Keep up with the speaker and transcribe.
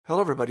Hello,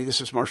 everybody. This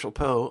is Marshall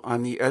Poe.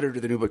 I'm the editor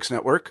of the New Books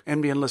Network.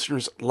 NBN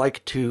listeners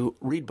like to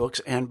read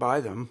books and buy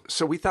them.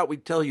 So we thought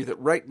we'd tell you that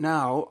right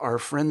now, our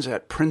friends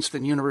at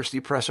Princeton University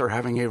Press are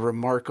having a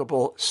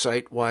remarkable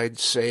site-wide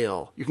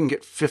sale. You can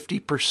get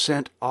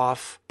 50%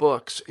 off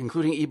books,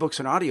 including ebooks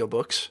and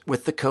audiobooks,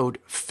 with the code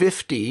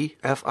 50,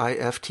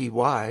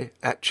 F-I-F-T-Y,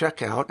 at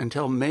checkout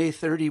until May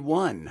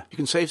 31. You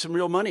can save some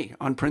real money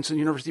on Princeton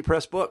University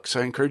Press books.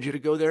 I encourage you to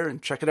go there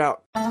and check it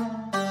out.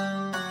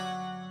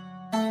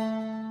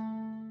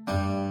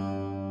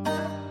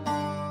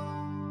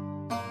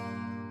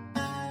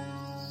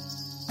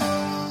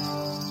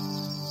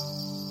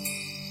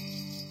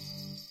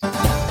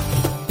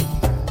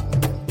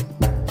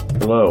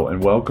 Hello,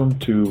 and welcome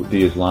to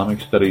the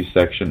Islamic Studies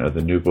section of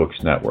the New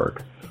Books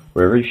Network,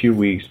 where every few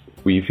weeks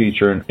we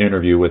feature an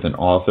interview with an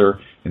author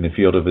in the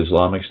field of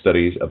Islamic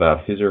studies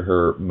about his or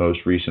her most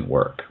recent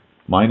work.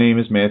 My name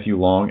is Matthew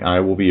Long, and I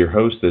will be your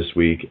host this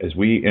week as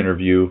we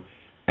interview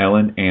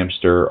Ellen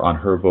Amster on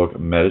her book,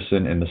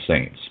 Medicine and the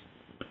Saints.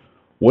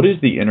 What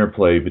is the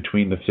interplay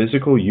between the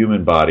physical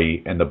human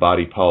body and the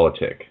body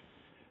politic?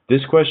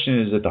 This question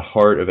is at the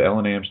heart of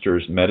Ellen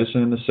Amster's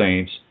Medicine and the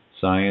Saints,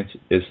 Science,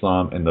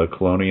 Islam, and the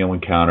Colonial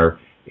Encounter,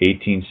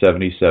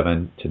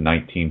 1877 to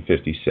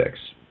 1956.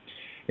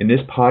 In this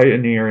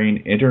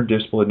pioneering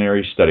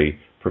interdisciplinary study,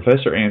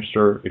 Professor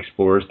Amster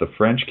explores the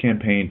French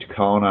campaign to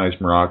colonize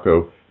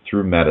Morocco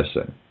through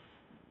medicine.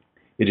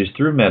 It is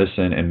through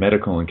medicine and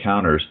medical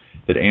encounters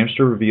that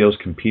Amster reveals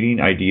competing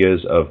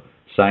ideas of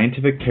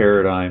scientific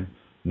paradigm,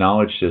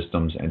 knowledge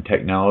systems, and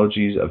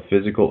technologies of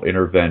physical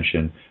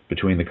intervention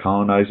between the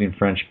colonizing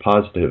French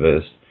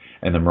positivists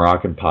and the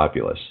Moroccan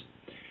populace.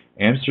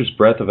 Amster's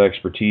breadth of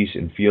expertise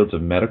in fields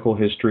of medical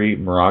history,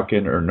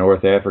 Moroccan or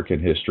North African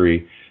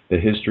history, the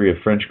history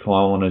of French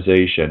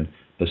colonization,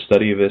 the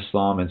study of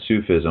Islam and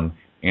Sufism,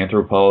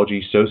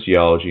 anthropology,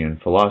 sociology,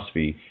 and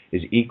philosophy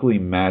is equally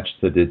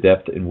matched to the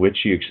depth in which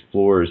she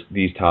explores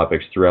these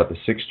topics throughout the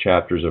 6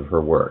 chapters of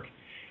her work.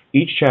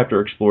 Each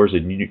chapter explores a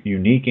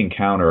unique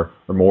encounter,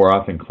 or more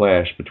often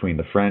clash, between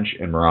the French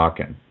and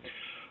Moroccan.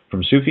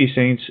 From Sufi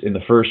saints in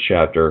the first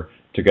chapter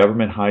to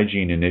government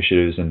hygiene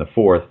initiatives in the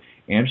fourth,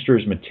 Amster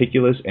is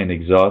meticulous and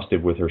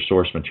exhaustive with her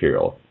source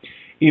material.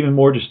 Even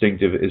more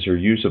distinctive is her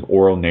use of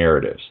oral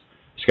narratives.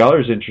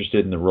 Scholars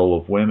interested in the role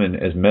of women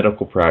as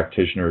medical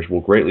practitioners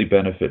will greatly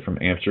benefit from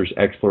Amster's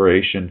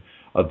exploration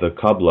of the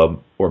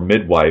Qabla, or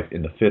midwife,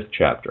 in the 5th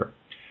chapter.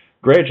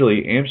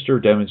 Gradually, Amster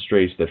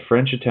demonstrates that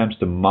French attempts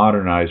to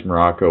modernize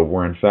Morocco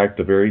were in fact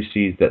the very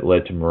seeds that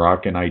led to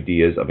Moroccan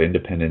ideas of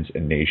independence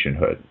and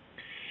nationhood.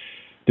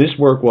 This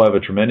work will have a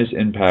tremendous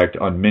impact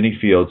on many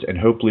fields and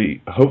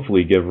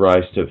hopefully give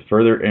rise to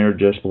further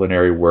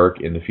interdisciplinary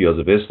work in the fields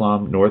of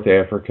Islam, North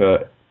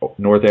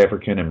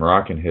African and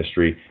Moroccan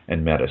history,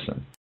 and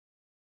medicine.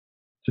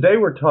 Today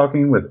we're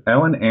talking with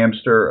Ellen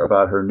Amster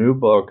about her new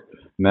book,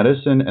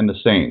 Medicine and the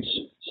Saints,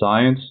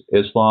 Science,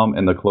 Islam,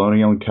 and the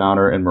Colonial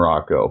Encounter in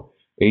Morocco,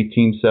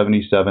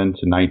 1877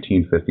 to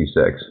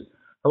 1956.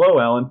 Hello,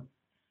 Ellen.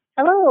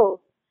 Hello.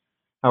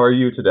 How are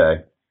you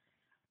today?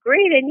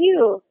 Great, and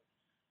you?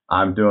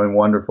 I'm doing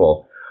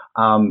wonderful.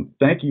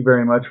 Thank you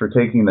very much for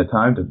taking the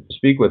time to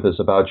speak with us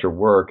about your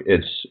work.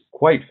 It's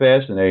quite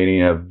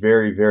fascinating, a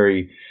very,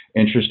 very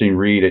interesting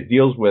read. It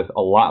deals with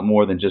a lot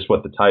more than just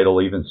what the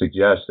title even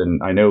suggests,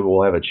 and I know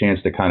we'll have a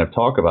chance to kind of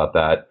talk about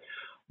that.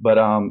 But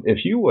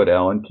if you would,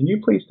 Ellen, can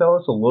you please tell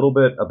us a little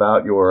bit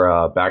about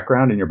your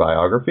background and your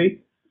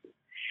biography?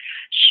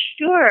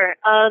 Sure.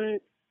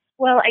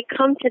 Well, I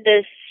come to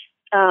this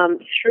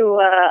through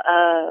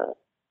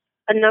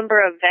a number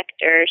of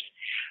vectors.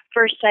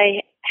 First,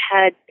 I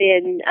had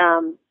been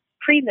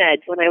pre-med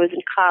when I was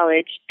in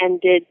college and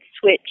did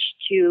switch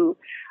to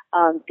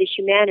the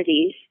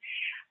humanities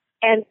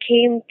and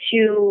came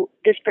to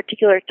this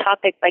particular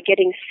topic by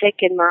getting sick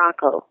in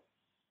Morocco.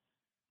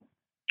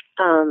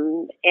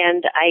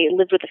 And I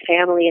lived with a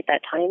family at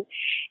that time,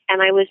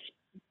 and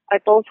I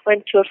both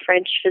went to a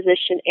French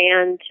physician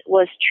and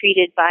was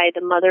treated by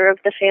the mother of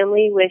the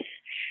family with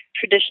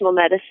traditional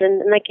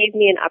medicine, and that gave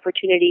me an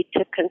opportunity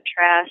to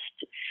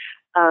contrast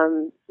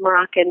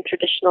Moroccan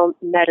traditional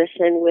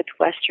medicine with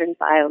Western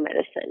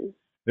biomedicine.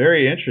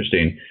 Very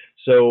interesting.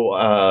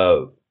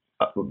 So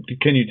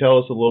can you tell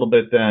us a little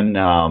bit then,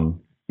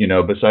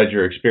 besides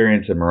your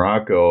experience in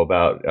Morocco,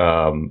 about,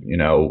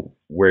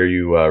 where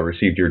you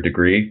received your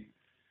degree?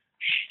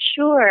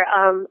 Sure.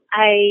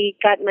 I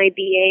got my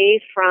BA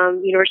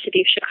from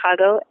University of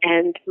Chicago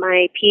and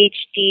my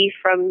PhD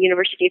from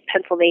University of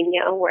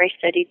Pennsylvania, where I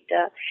studied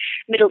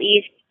Middle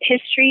East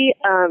history,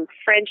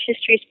 French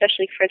history,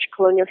 especially French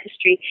colonial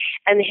history,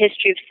 and the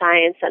history of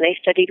science. And I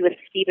studied with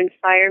Stephen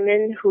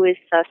Fireman, who is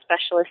a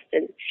specialist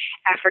in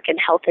African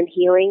health and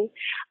healing.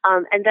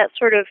 And that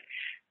sort of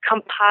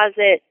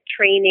composite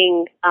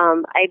training,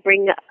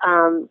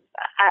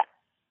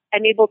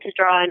 I'm able to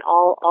draw on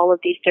all of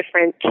these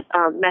different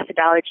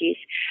methodologies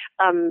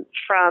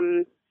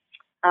from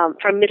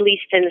Middle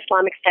East and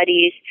Islamic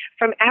studies,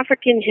 from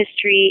African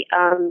history,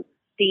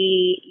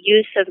 the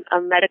use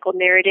of medical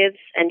narratives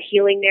and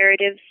healing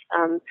narratives,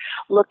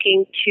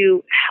 looking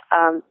to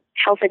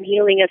health and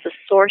healing as a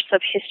source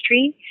of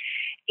history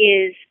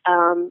is,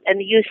 and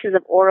the uses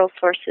of oral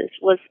sources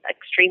was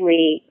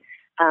extremely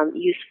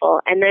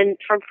useful. And then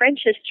from French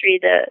history,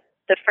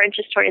 the French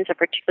historians are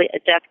particularly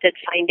adept at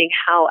finding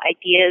how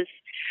ideas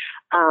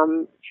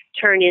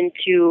turn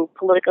into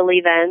political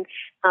events,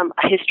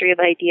 a history of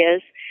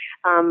ideas.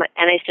 And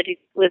I studied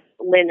with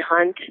Lynn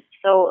Hunt,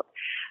 so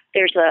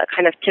there's a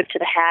kind of tip to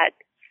the hat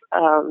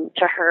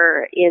to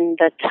her in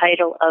the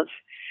title of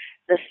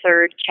the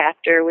third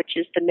chapter, which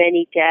is The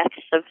Many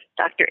Deaths of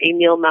Dr.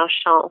 Émile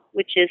Marchand,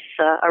 which is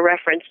a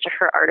reference to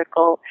her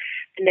article,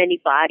 The Many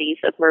Bodies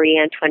of Marie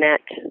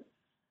Antoinette.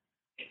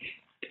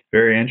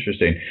 Very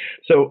interesting.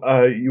 So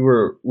you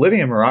were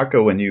living in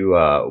Morocco when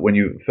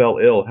you fell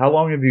ill. How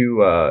long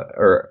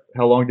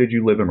how long did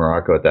you live in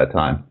Morocco at that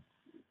time?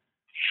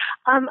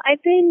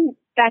 I've been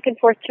back and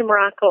forth to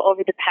Morocco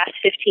over the past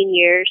 15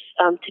 years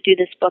to do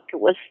this book. It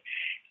was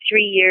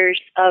 3 years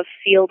of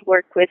field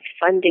work with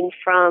funding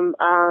from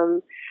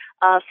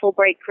a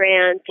Fulbright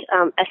grant,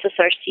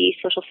 SSRC,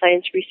 Social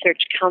Science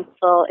Research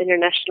Council,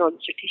 International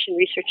Dissertation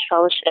Research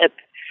Fellowship,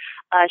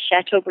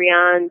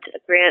 Chateaubriand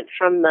grant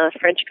from the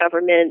French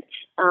government,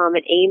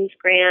 an Ames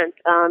grant,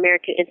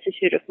 American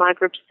Institute of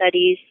Maghreb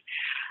Studies.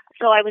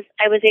 So I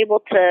was able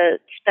to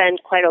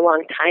spend quite a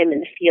long time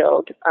in the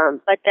field,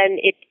 but then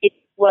it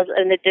was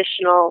an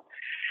additional,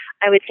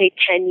 I would say,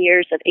 10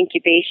 years of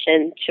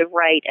incubation to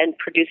write and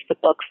produce the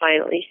book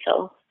finally.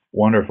 So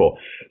wonderful.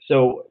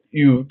 So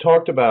you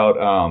talked about,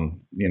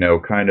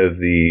 kind of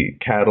the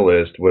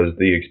catalyst was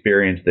the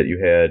experience that you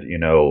had,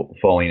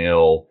 falling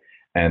ill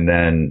and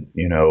then,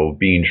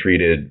 being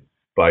treated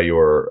by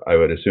I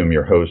would assume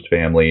your host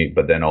family,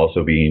 but then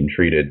also being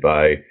treated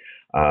by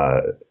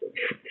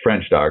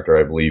French doctor,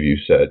 I believe you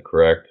said,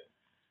 correct?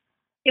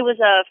 It was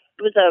a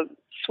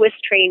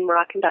Swiss-trained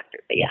Moroccan doctor,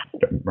 but yeah.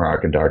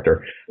 Moroccan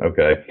doctor,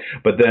 okay.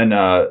 But then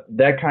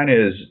that kind of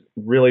is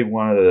really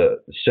one of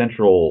the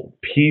central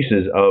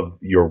pieces of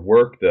your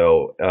work,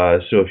 though.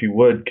 So if you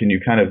would, can you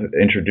kind of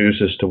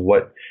introduce us to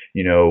what,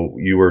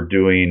 you were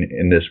doing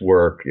in this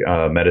work,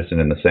 Medicine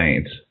and the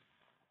Saints?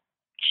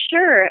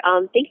 Sure.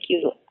 Thank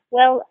you.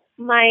 Well,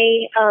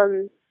 I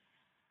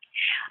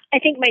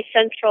think my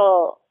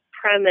central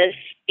premise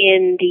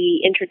in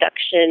the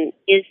introduction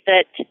is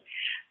that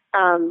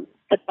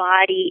the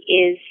body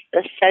is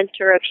the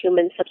center of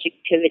human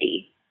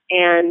subjectivity,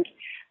 and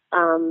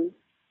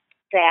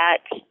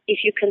that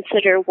if you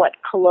consider what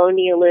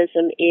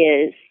colonialism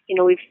is,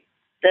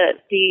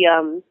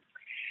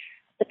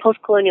 the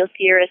post-colonial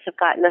theorists have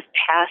gotten us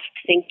past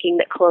thinking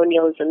that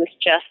colonialism is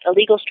just a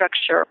legal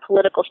structure or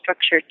political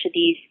structure to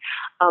these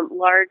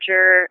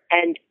larger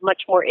and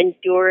much more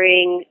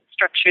enduring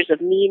structures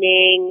of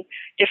meaning,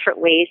 different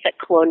ways that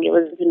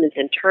colonialism is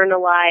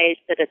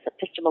internalized, that it's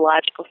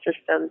epistemological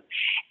systems.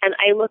 And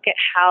I look at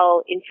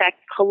how, in fact,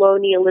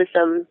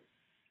 colonialism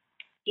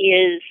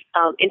is,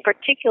 in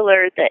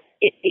particular, the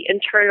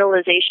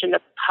internalization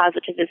of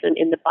positivism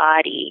in the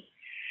body.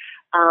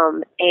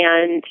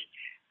 And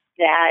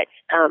that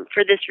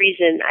for this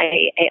reason,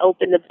 I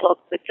opened the book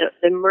with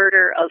the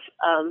murder of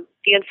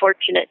the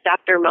unfortunate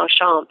Dr.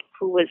 Marchand,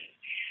 whose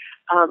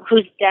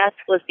death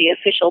was the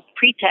official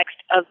pretext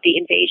of the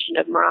invasion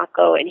of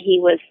Morocco, and he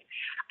was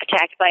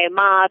attacked by a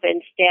mob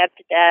and stabbed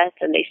to death,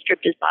 and they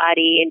stripped his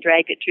body and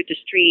dragged it through the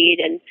street,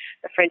 and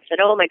the French said,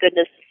 "Oh my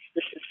goodness,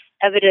 this is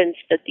evidence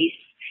that these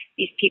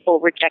people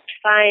reject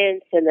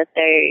science and that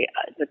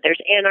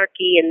there's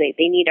anarchy and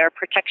they need our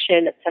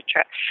protection,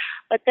 etc."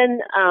 But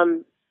then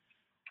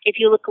if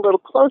you look a little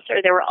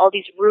closer, there were all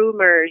these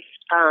rumors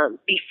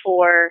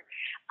before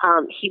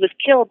he was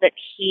killed that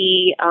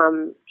he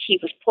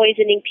was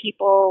poisoning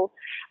people,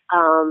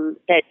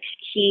 that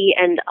he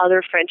and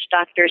other French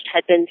doctors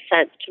had been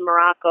sent to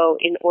Morocco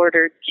in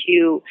order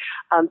to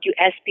do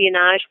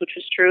espionage, which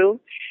was true,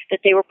 that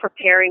they were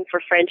preparing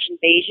for French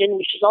invasion,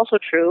 which is also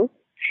true,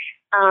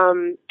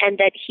 and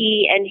that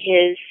he and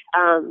his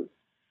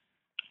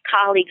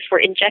colleagues were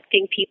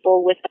injecting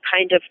people with a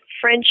kind of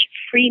French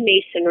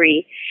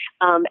Freemasonry,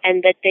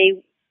 and that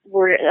they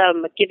were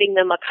giving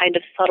them a kind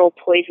of subtle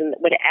poison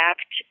that would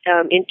act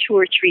in 2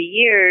 or 3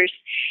 years,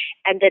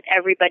 and that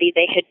everybody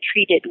they had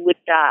treated would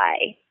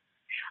die.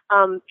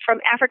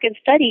 From African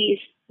studies,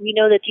 we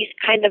know that these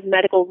kind of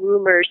medical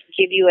rumors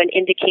give you an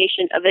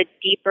indication of a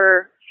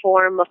deeper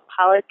form of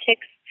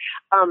politics,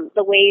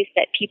 the ways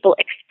that people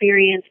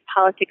experience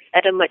politics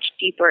at a much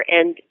deeper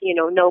and,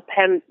 no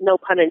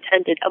pun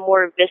intended, a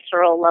more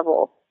visceral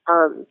level.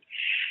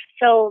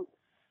 So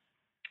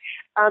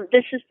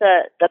this is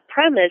the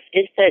premise,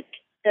 is that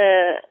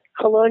the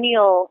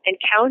colonial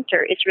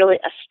encounter is really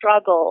a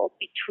struggle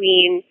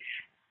between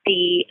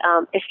the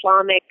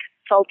Islamic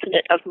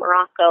Sultanate of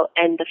Morocco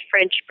and the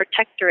French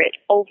protectorate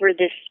over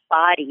this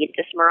body,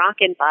 this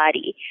Moroccan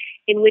body,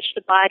 in which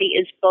the body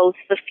is both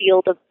the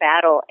field of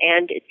battle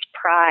and its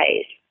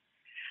prize.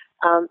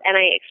 And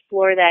I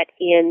explore that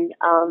in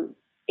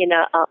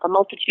a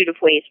multitude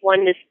of ways.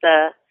 One is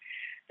the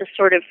the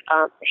sort of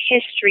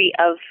history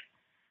of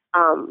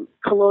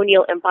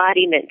colonial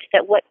embodiment,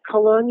 that what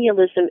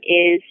colonialism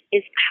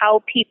is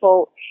how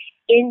people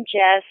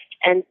ingest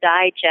and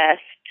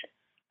digest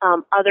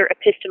other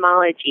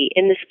epistemology,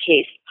 in this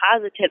case,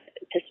 positive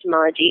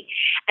epistemology,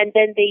 and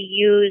then they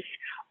use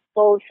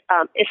both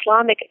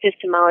Islamic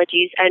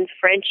epistemologies and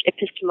French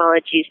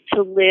epistemologies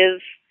to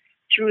live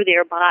through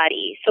their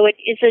body. So it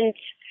isn't,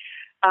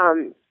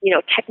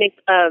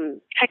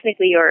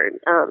 technically or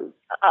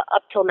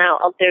up till now,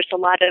 there's a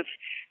lot of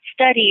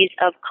studies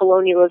of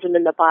colonialism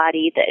in the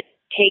body that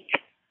take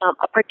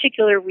a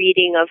particular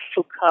reading of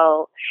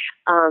Foucault,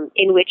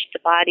 in which the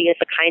body is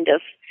a kind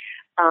of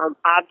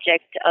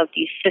object of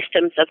these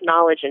systems of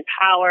knowledge and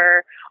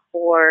power,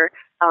 or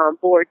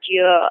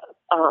Bourdieu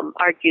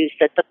argues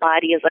that the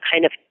body is a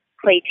kind of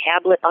clay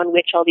tablet on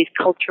which all these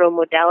cultural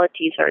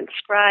modalities are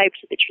inscribed,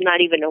 so that you're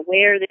not even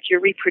aware that you're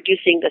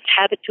reproducing this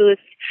habitus.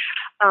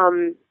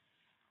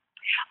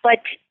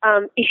 But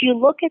if you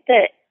look at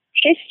the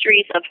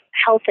histories of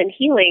health and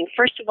healing,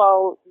 first of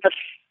all,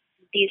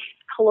 these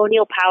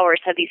colonial powers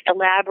have these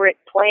elaborate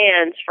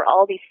plans for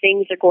all these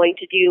things they're going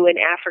to do in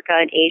Africa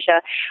and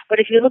Asia. But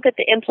if you look at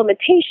the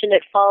implementation,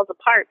 it falls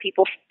apart.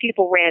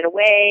 People ran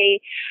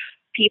away.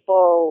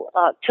 People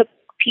took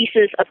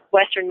pieces of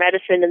Western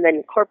medicine and then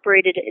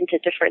incorporated it into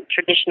different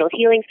traditional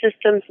healing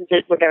systems and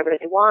did whatever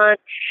they want.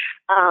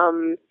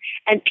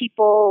 And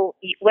people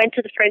went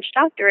to the French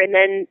doctor and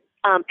then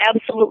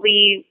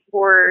absolutely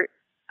were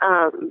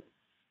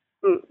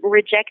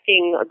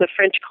rejecting the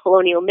French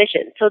colonial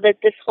mission, so that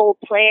this whole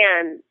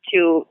plan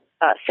to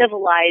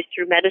civilize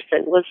through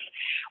medicine was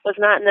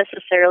not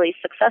necessarily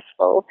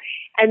successful.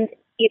 And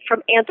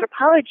from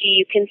anthropology,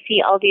 you can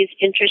see all these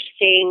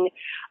interesting,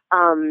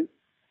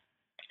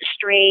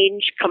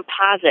 strange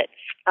composites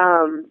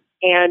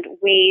and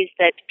ways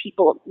that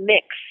people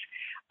mix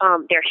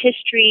their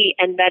history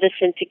and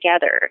medicine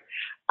together.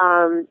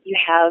 You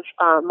have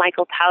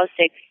Michael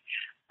Tausig's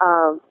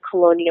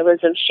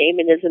colonialism,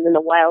 shamanism, and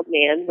the wild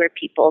man, where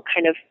people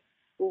kind of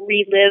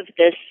relive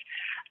this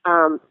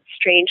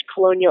strange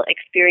colonial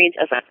experience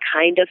as a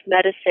kind of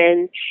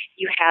medicine.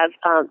 You have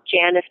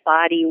Janus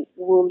Body,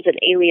 Wombs, and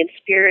Alien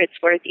Spirits,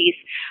 where these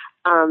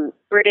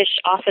British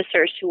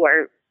officers who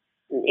are,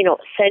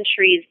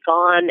 centuries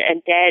gone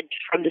and dead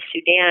from the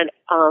Sudan,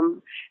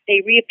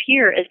 they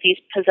reappear as these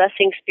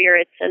possessing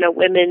spirits in a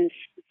women's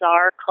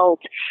czar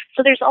cult.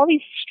 So there's all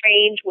these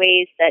strange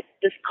ways that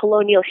this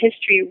colonial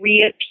history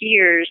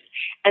reappears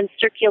and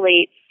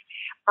circulates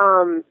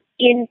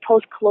in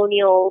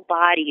post-colonial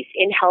bodies,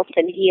 in health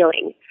and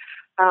healing.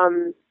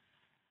 And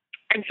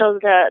so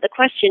the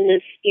question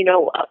is,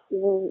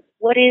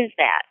 what is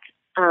that?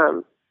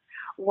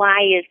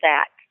 Why is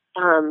that?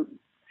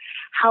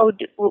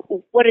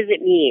 What does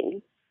it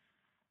mean?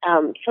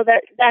 So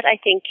that I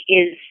think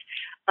is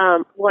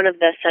one of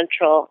the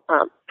central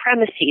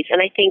premises.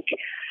 And I think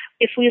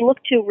if we look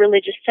to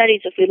religious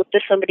studies, if we look to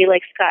somebody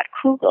like Scott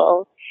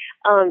Kugel,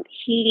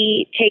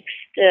 he takes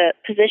the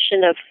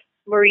position of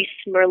Maurice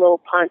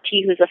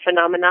Merleau-Ponty, who's a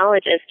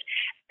phenomenologist,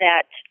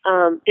 that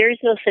there is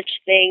no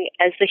such thing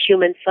as the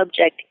human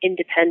subject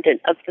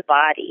independent of the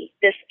body.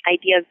 This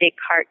idea of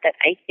Descartes, that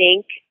I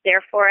think,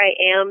 therefore I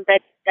am,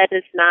 that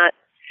does not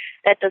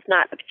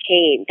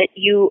obtain, that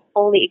you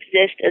only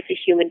exist as a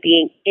human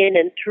being in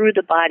and through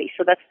the body.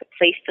 So that's the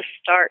place to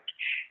start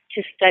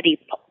to study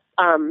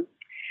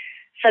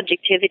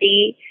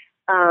subjectivity,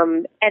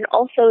 and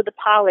also the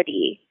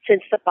polity,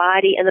 since the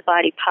body and the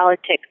body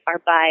politic are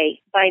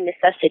by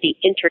necessity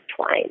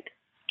intertwined.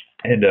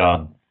 And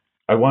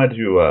I wanted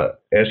to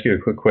ask you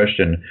a quick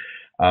question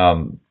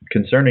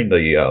concerning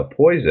the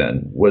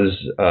poison.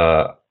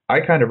 I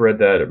kind of read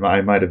that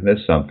I might have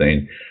missed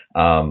something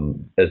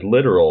as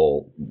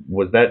literal.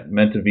 Was that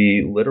meant to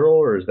be literal,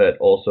 or is that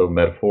also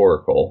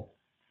metaphorical?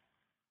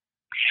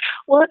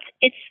 Well,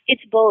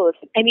 it's both.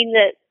 I mean,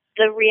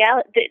 the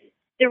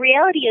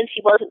reality is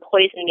he wasn't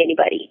poisoning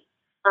anybody.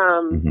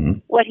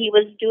 What he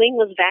was doing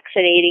was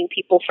vaccinating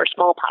people for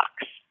smallpox,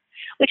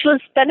 which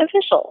was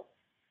beneficial.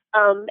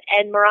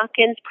 And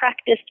Moroccans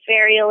practiced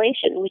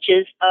variolation, which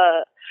is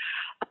a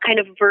kind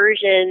of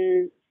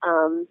version.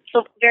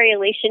 So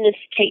variolation is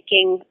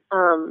taking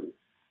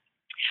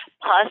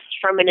pus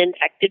from an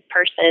infected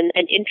person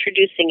and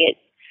introducing it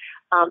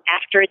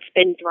after it's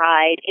been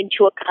dried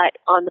into a cut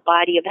on the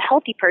body of a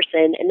healthy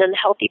person, and then the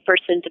healthy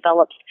person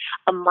develops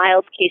a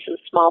mild case of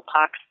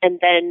smallpox, and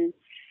then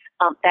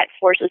that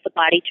forces the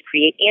body to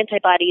create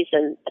antibodies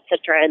and et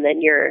cetera, and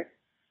then you're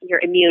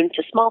immune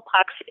to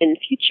smallpox in the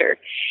future.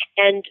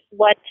 And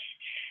what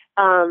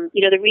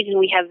the reason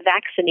we have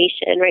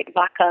vaccination, right?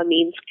 Vaca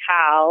means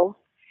cow.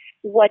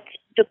 What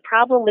the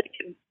problem with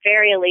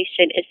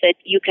variolation is that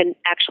you can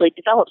actually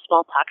develop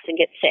smallpox and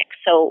get sick.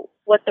 So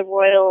what the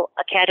Royal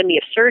Academy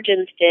of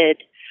Surgeons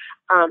did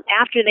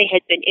after they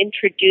had been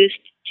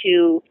introduced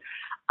to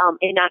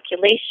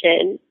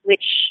inoculation,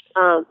 which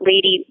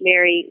Lady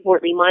Mary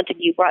Wortley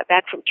Montagu brought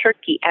back from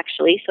Turkey,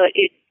 actually, so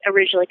it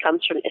originally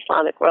comes from the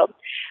Islamic world,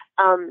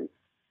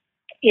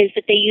 is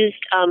that they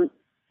used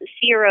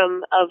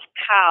serum of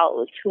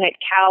cows who had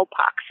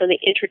cowpox, so they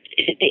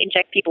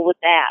inject people with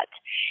that,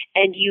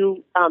 and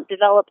you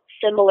develop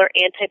similar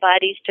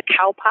antibodies to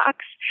cowpox,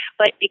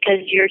 but because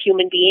you're a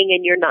human being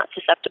and you're not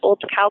susceptible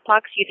to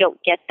cowpox, you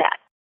don't get that.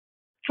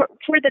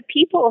 For the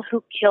people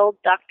who killed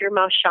Dr.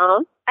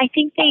 Mauchon, I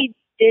think they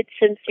did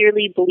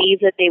sincerely believe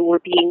that they were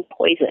being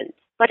poisoned.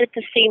 But at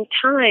the same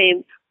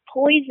time,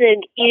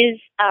 poison is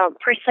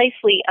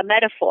precisely a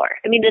metaphor.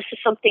 I mean, this is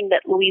something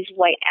that Louise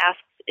White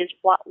asks: is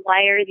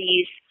why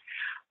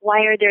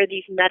are there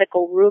these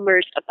medical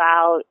rumors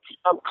about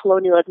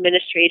colonial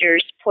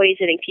administrators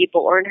poisoning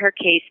people, or in her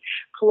case,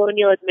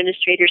 colonial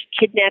administrators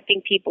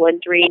kidnapping people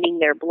and draining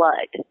their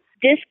blood?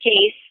 This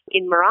case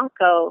in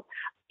Morocco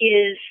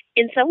is,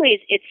 in some ways,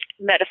 it's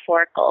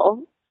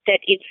metaphorical, that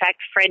in fact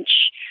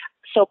French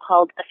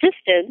so-called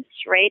assistance,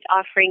 right,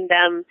 offering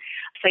them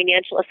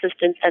financial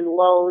assistance and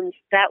loans,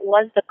 that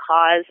was the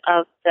cause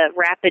of the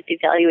rapid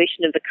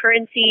devaluation of the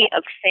currency,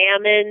 of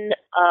famine,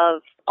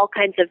 of all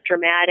kinds of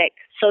dramatic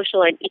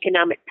social and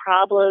economic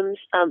problems.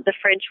 The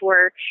French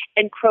were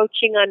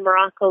encroaching on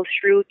Morocco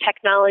through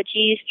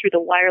technologies, through the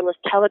wireless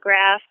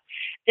telegraph.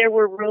 There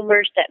were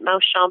rumors that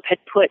Mauchon had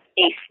put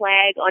a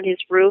flag on his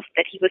roof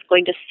that he was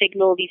going to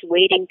signal these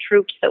waiting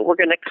troops that were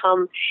going to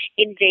come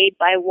invade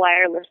by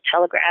wireless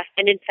telegraph.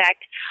 And in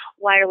fact,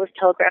 wireless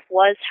telegraph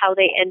was how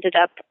they ended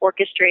up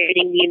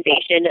orchestrating the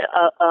invasion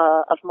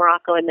of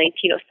Morocco in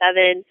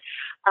 1907.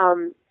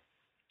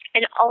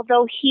 And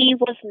although he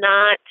was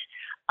not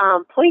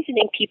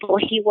poisoning people,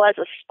 he was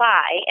a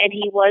spy, and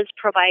he was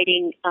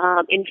providing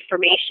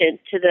information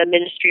to the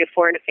Ministry of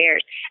Foreign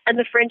Affairs. And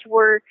the French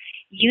were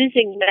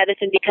using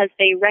medicine because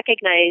they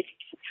recognized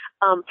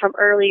from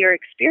earlier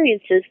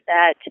experiences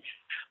that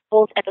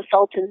both at the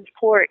Sultan's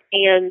court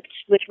and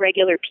with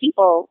regular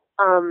people,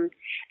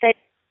 that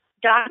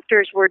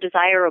doctors were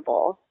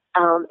desirable,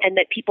 and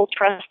that people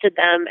trusted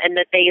them, and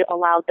that they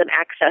allowed them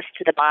access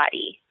to the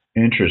body.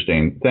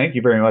 Interesting. Thank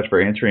you very much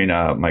for answering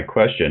my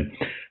question.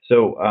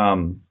 So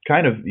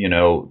kind of,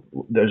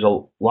 there's a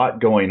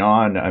lot going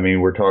on. I mean,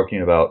 we're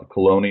talking about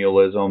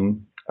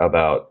colonialism,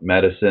 about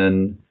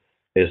medicine,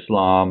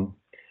 Islam,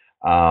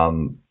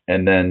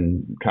 and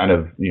then kind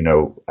of,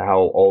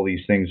 how all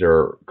these things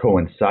are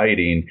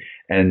coinciding.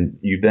 And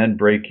you then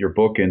break your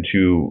book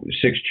into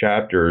 6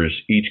 chapters,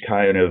 each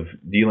kind of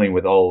dealing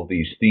with all of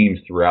these themes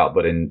throughout,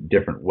 but in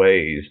different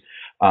ways.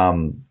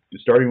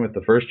 Starting with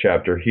the first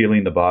chapter,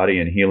 Healing the Body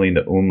and Healing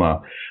the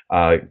Ummah,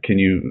 can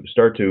you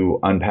start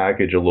to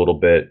unpackage a little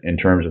bit in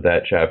terms of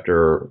that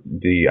chapter,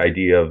 the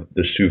idea of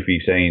the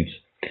Sufi saints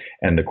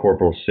and the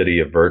corporal city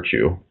of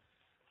virtue?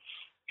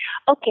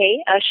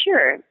 Okay,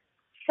 sure.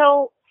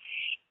 So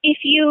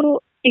if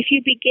you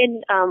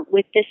begin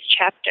with this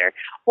chapter,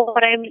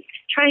 what I'm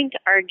trying to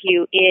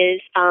argue is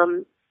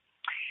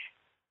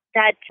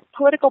that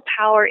political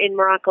power in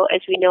Morocco, as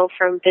we know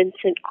from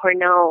Vincent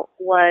Cornell,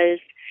 was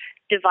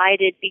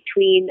divided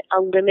between a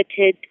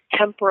limited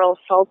temporal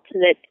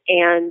sultanate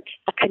and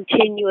a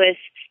continuous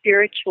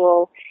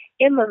spiritual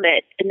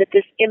imamate, and that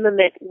this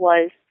imamate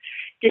was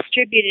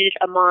distributed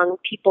among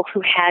people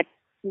who had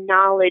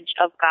knowledge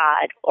of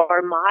God,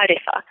 or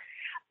ma'rifah.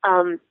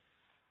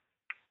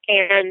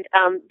 And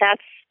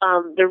that's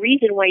the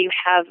reason why you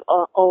have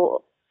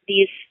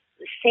these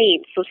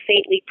saints, so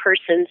saintly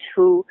persons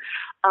who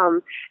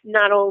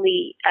not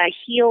only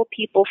heal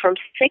people from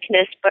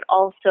sickness, but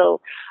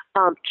also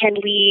can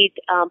lead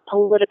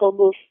political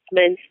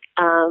movements,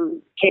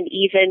 can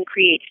even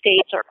create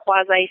states or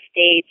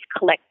quasi-states,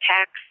 collect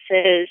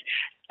taxes,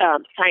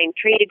 sign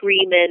trade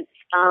agreements,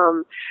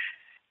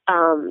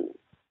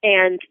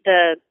 and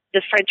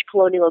the French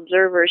colonial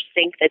observers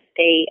think that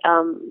they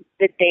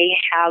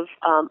have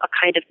a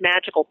kind of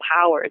magical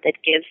power that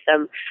gives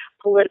them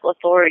political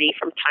authority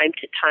from time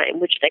to time,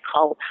 which they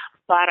call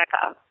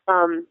baraka.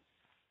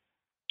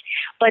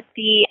 But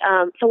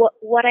so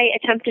what I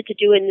attempted to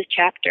do in this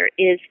chapter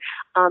is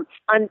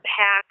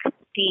unpack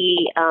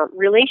the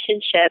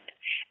relationship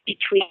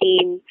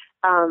between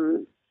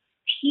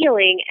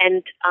healing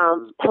and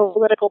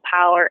political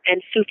power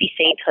and Sufi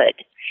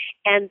sainthood.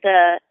 And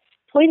the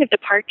point of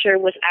departure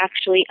was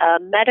actually a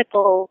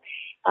medical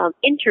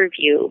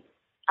interview.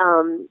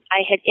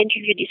 I had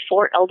interviewed these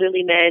 4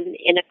 elderly men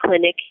in a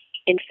clinic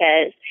in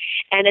Fez,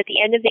 and at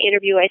the end of the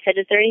interview I said,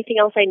 "Is there anything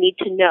else I need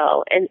to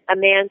know?" And a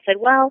man said,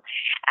 "Well,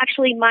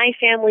 actually my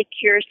family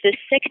cures this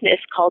sickness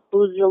called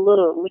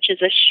bouzouloum, which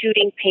is a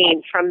shooting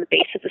pain from the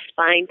base of the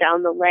spine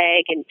down the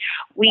leg, and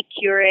we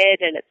cure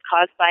it, and it's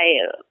caused by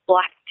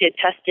blocked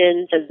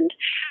intestines." And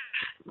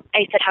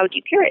I said, "How do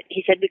you cure it?"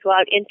 He said, "We go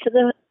out into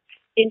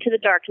the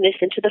darkness,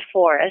 into the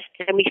forest,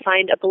 and we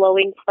find a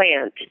glowing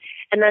plant,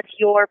 and that's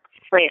your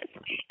plant,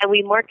 and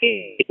we mark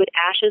it with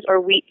ashes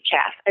or wheat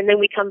chaff, and then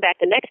we come back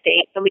the next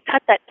day and we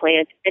cut that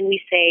plant, and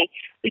we say,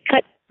 we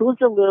cut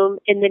bouzouloum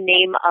in the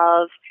name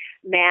of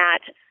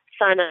Matt,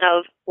 son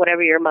of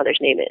whatever your mother's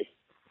name is."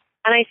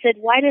 And I said,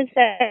 "Why does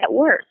that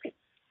work?"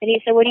 And he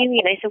said, "What do you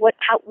mean?" I said,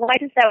 why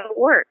does that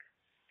work?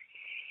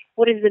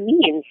 What is the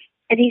means?"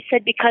 And he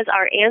said, because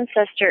our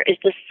ancestor is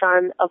the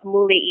son of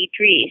Muley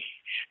Idris,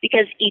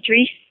 because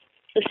Idris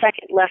the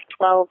second left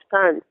 12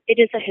 sons, it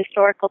is a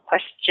historical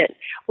question.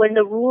 When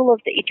the rule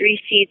of the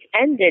Idrisids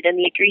ended and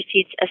the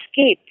Idrisids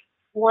escaped,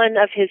 one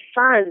of his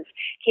sons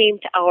came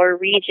to our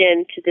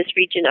region, to this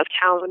region of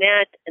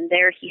Taunat, and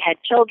there he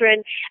had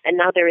children, and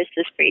now there is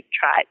this great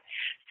tribe.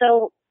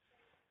 So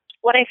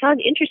what I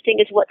found interesting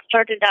is what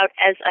started out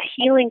as a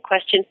healing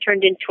question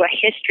turned into a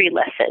history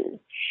lesson.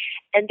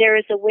 And there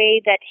is a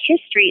way that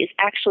history is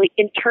actually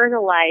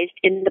internalized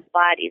in the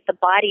body. The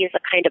body is a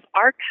kind of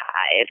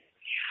archive.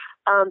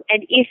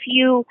 And if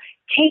you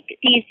take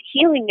these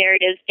healing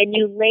narratives and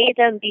you lay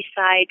them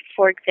beside,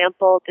 for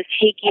example, this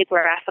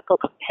hagiographical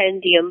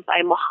compendium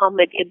by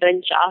Muhammad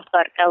ibn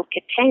Ja'far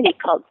al-Kattani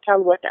called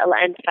Salwat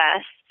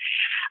al-Anfas,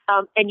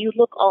 and you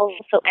look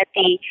also at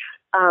the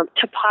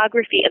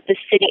topography of the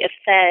city of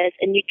Fez,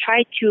 and you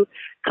try to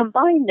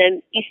combine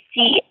them, you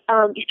see,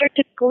 you start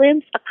to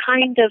glimpse a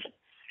kind of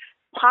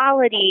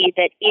polity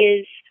that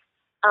is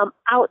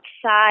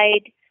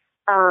outside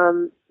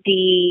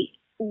the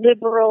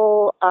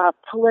liberal,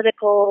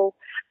 political,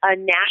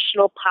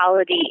 national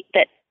polity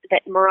that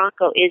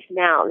Morocco is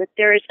now, that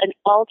there is an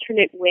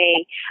alternate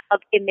way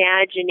of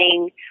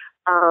imagining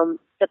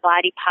the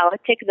body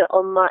politic, the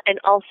ummah, and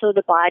also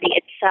the body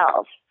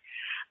itself.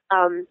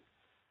 And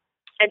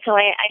so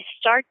I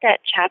start that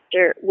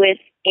chapter with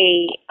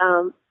a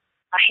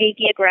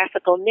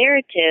hagiographical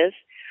narrative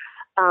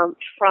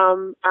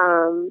from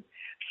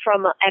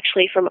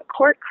a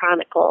court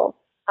chronicle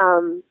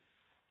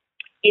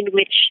in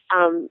which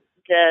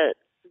the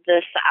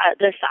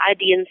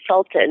Saadian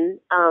Sultan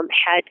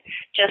had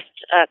just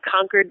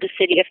conquered the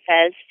city of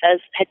Fez.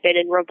 Fez had been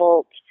in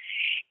revolt,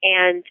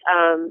 and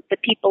the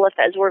people of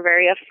Fez were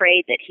very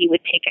afraid that he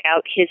would take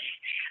out his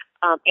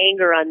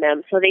anger on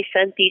them. So they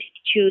sent these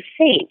two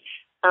saints,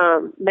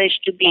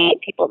 Majdubi,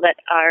 people that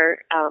are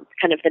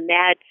kind of the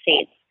mad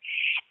saints,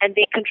 and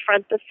they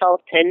confront the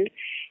Sultan.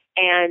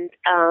 And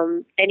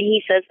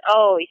he says,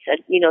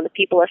 the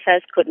people of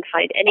Fez couldn't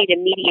find any to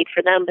mediate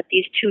for them, but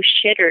these two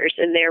shitters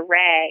in their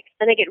rags.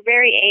 And they get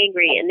very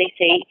angry, and they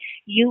say,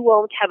 you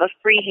won't have a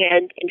free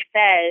hand in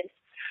Fez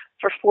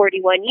for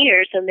 41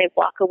 years, and they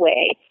walk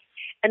away.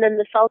 And then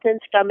the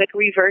Sultan's stomach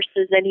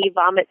reverses, and he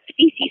vomits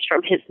feces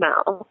from his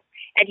mouth.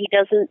 And he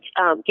doesn't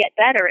get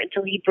better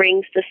until he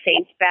brings the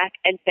saints back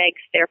and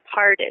begs their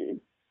pardon.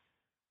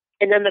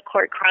 And then the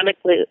court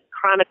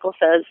chronicle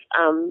says,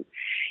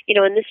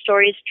 and this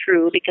story is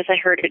true because I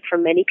heard it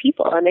from many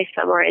people, and I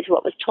summarize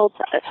what was told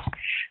to us.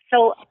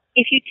 So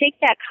if you take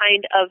that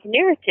kind of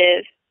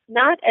narrative,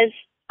 not as,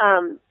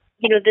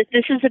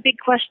 this is a big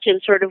question,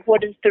 sort of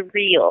what is the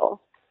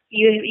real?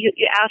 You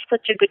ask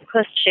such a good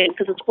question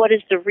because it's what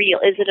is the real?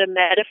 Is it a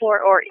metaphor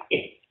or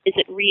is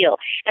it real?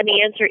 And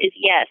the answer is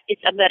yes,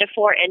 it's a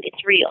metaphor and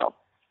it's real.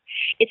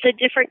 It's a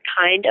different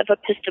kind of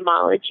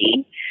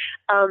epistemology.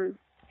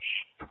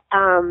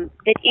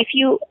 That if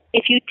you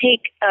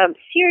take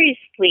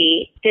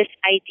seriously this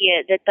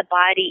idea that the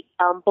body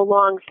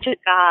belongs to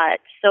God,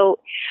 so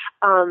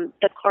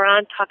the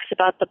Quran talks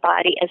about the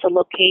body as a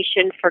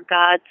location for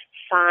God's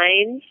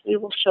signs. We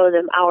will show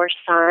them our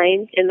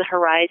signs in the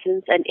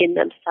horizons and in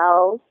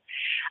themselves.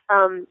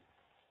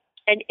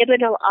 And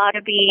Ibn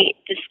al-Arabi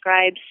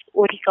describes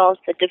what he calls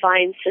the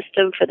divine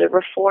system for the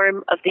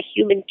reform of the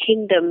human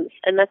kingdoms,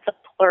 and that's a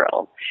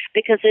plural,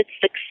 because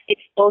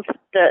it's both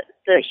the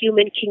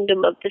human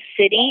kingdom of the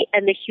city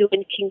and the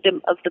human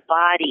kingdom of the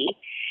body.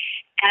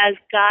 As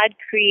God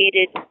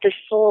created the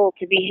soul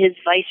to be his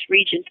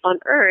vice-regent on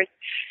earth,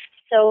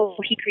 so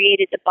he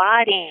created the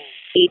body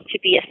to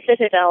be a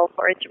citadel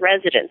for its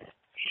residence.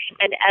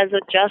 And as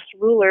a just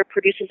ruler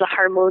produces a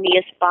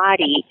harmonious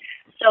body,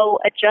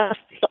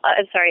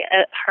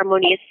 a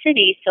harmonious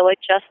city, so a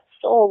just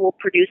soul will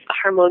produce a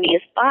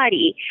harmonious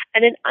body,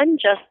 and an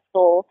unjust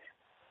soul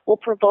will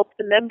provoke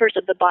the members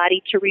of the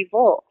body to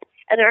revolt.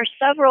 And there are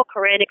several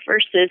Quranic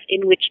verses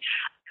in which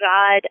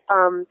God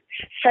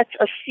sets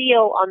a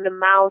seal on the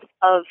mouth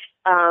of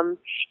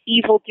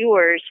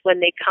evildoers when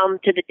they come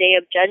to the day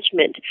of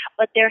judgment,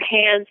 but their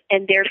hands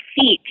and their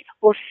feet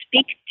will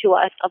speak to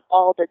us of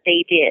all that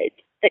they did.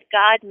 That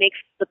God makes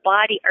the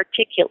body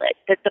articulate,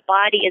 that the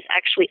body is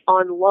actually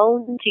on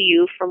loan to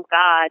you from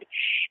God.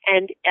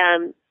 And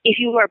if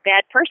you are a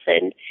bad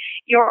person,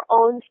 your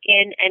own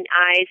skin and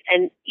eyes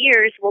and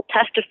ears will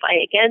testify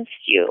against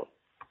you.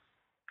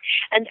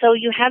 And so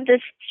you have this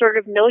sort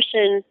of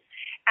notion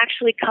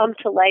actually come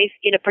to life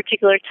in a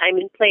particular time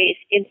and place.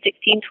 In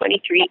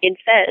 1623 in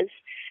Fez,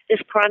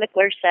 this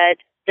chronicler said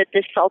that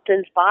the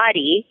Sultan's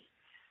body,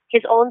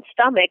 his own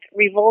stomach,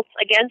 revolts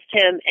against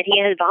him, and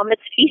he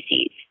vomits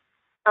feces.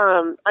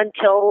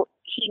 Until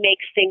he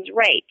makes things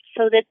right.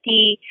 So that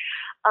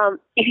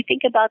if you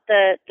think about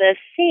the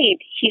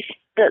saint,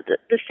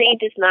 the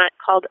saint is not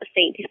called a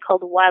saint. He's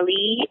called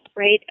wali,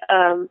 right?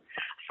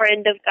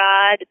 Friend of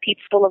God,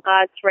 people of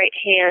God's right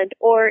hand,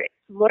 or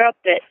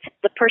murabbit,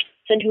 the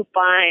person who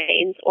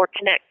binds or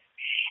connects.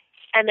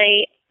 And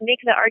I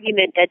make the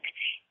argument that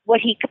what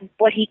he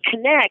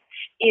connects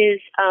is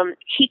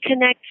he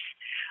connects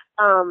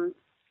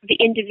the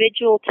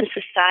individual to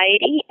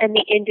society and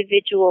the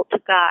individual to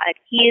God.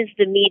 He is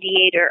the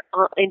mediator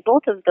in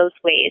both of those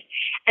ways.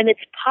 And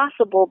it's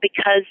possible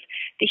because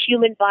the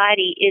human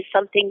body is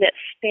something that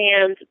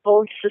spans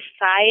both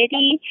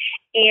society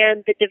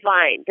and the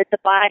divine, that the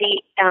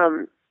body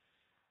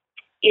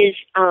is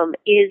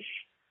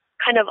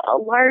kind of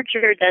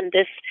larger than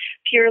this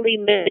purely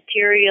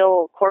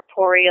material,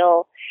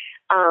 corporeal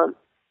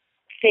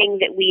thing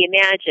that we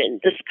imagine,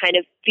 this kind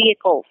of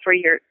vehicle for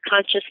your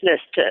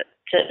consciousness to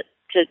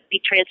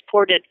be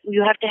transported.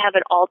 You have to have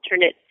an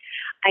alternate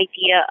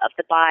idea of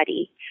the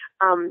body.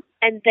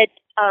 And that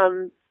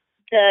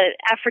the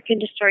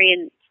African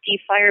historian Steve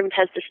Fireman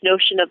has this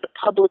notion of the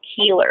public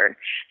healer,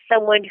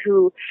 someone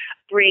who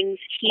brings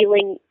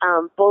healing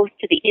both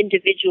to the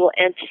individual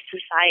and to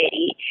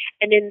society.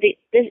 And in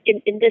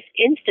this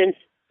instance,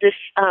 this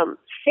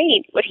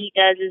saint, what he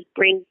does is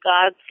bring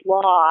God's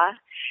law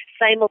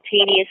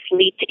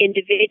simultaneously to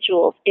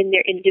individuals in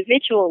their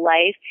individual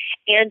life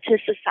and to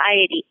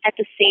society at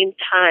the same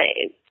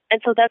time.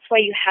 And so that's why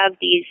you have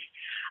these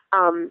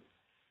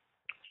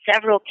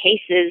several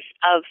cases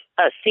of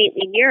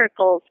saintly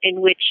miracles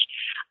in which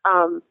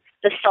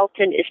the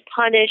Sultan is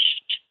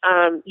punished,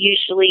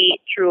 usually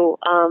through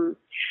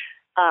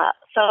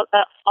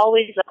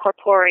always a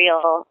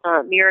corporeal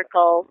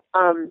miracle.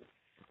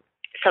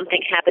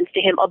 Something happens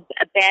to him.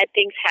 Bad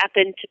things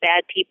happen to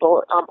bad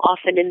people,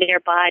 often in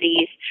their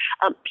bodies.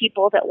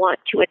 People that want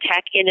to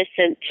attack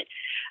innocent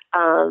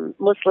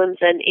Muslims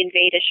and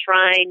invade a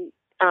shrine,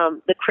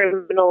 the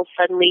criminals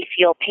suddenly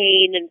feel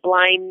pain and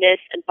blindness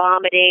and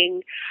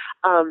vomiting.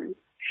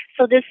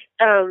 So this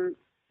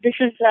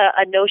is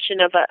a notion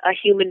of a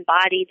human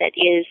body that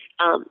is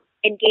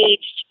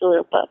engaged,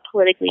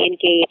 politically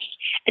engaged.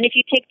 And if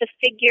you take the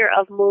figure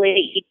of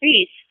Mulay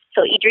Idris,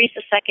 so Idris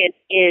II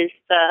is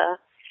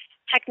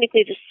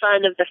technically the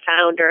son of the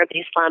founder of the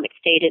Islamic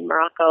State in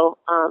Morocco.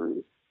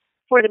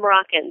 For the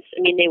Moroccans,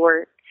 I mean,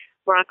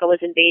 Morocco was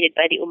invaded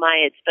by the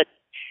Umayyads, but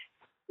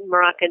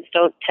Moroccans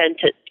don't tend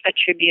to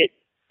attribute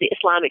the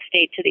Islamic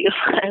State to the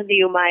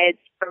Umayyads.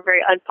 Are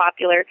very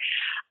unpopular.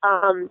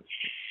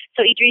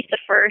 So Idris I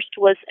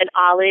was an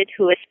Alid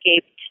who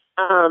escaped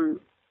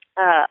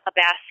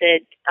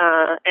Abbasid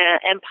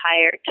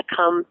Empire to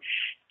come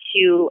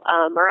to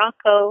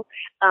Morocco.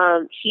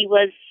 He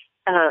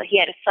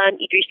had a son,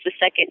 Idris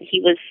II.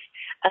 He was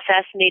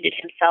assassinated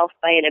himself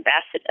by an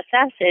Abbasid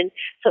assassin.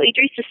 So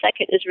Idris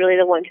II is really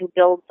the one who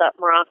builds up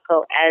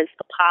Morocco as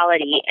a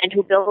polity and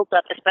who builds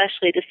up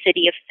especially the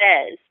city of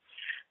Fez.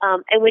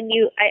 And when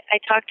I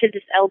talked to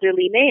this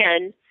elderly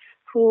man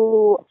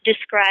who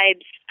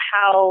describes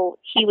how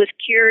he was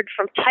cured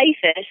from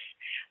typhus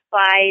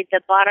by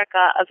the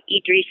barakah of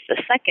Idris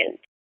II.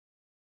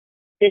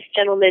 This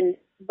gentleman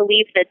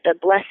believed that the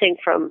blessing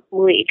from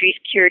Mulay Idris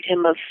cured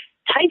him of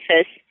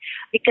typhus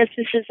because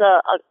this is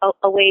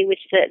a way in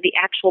which the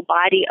actual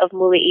body of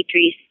Mulay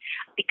Idris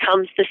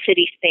becomes the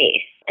city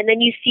space. And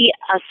then you see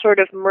a sort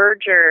of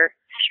merger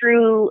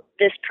through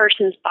this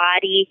person's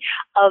body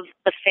of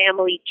the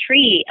family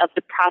tree of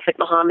the Prophet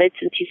Muhammad,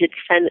 since he's a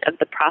descendant of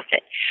the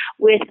Prophet,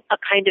 with a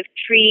kind of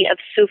tree of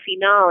Sufi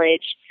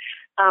knowledge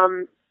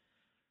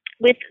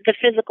with the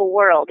physical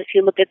world. If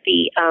you look at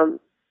the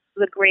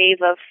grave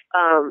of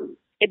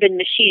Ibn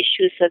Mashish,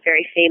 who's a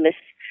very famous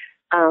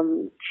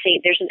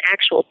saint, there's an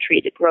actual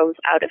tree that grows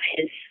out of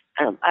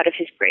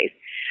his grave.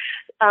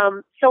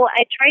 So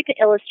I tried to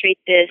illustrate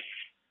this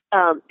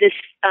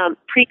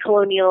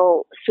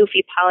pre-colonial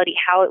Sufi polity,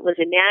 how it was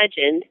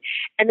imagined,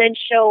 and then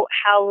show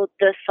how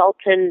the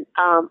Sultan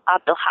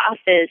Abdul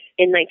Hafiz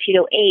in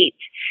 1908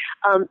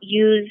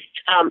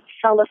 used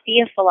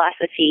Salafiyya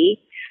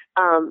philosophy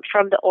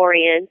from the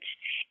Orient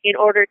in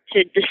order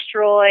to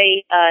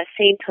destroy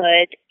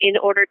sainthood, in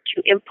order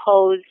to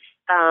impose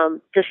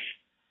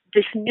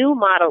this new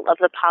model of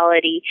the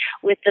polity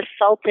with the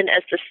Sultan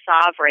as the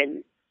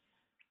sovereign.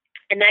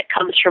 And that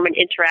comes from an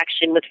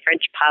interaction with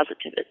French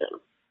positivism.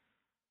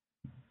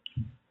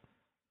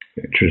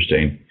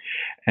 Interesting.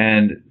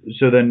 And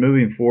so then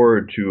moving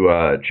forward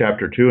to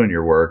chapter 2 in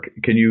your work,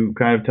 can you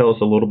kind of tell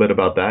us a little bit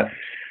about that?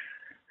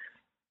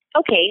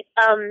 Okay.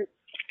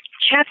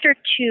 Chapter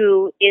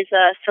 2 is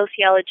a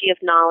sociology of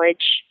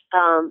knowledge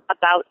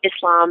about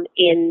Islam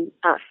in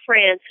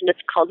France, and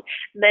it's called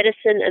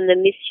Medicine and the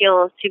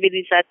Mission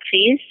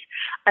Civilisatrice,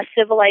 a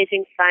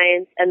civilizing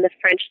science and the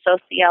French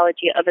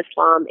sociology of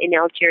Islam in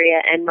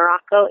Algeria and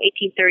Morocco,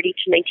 1830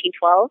 to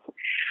 1912.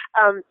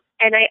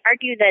 And I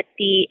argue that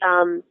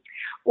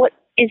what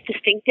is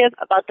distinctive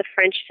about the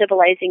French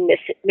civilizing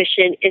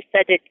mission is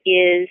that it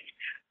is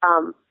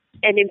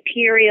an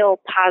imperial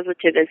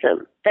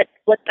positivism, that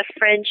what the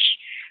French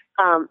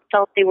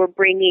felt they were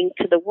bringing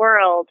to the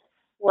world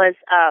was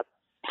a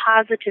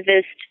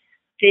positivist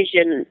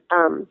vision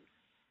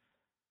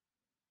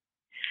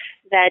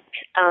that,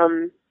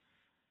 so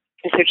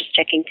we're just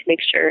checking to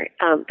make sure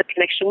the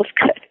connection was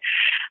good.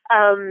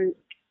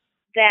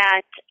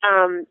 that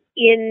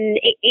in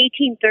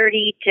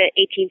 1830 to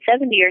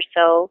 1870 or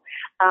so,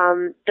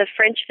 the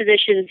French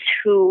physicians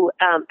who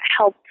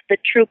helped the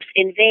troops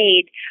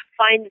invade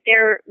find that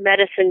their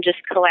medicine just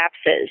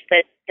collapses,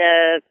 that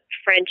the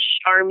French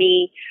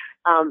army,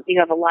 you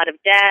have a lot of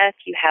death,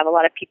 you have a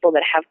lot of people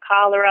that have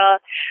cholera,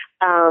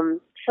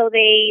 so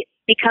they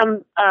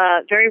become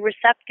very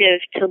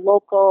receptive to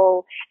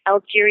local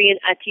Algerian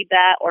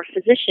atiba or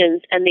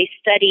physicians, and they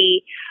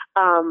study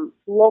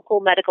local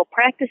medical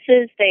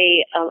practices.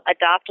 They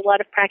adopt a lot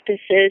of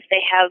practices.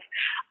 They have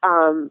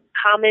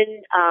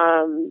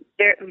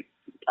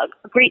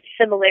a great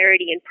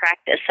similarity in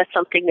practice. That's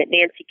something that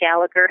Nancy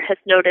Gallagher has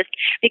noticed,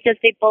 because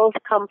they both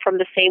come from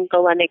the same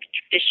Galenic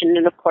tradition,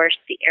 and of course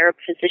the Arab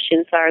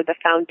physicians are the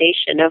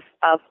foundation of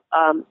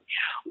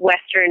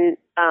Western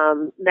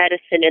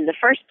medicine in the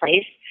first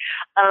place.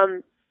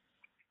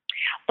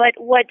 But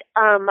what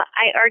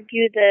I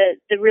argue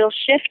the real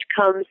shift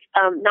comes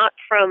not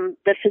from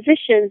the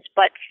physicians,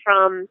 but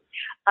from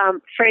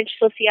French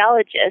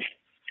sociologists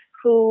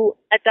who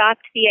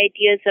adopt the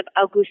ideas of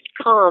Auguste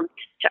Comte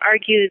to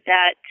argue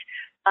that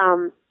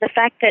the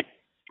fact that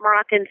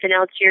Moroccans and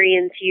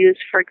Algerians use,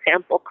 for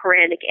example,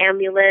 Quranic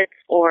amulets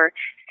or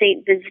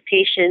saint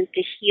visitation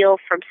to heal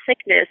from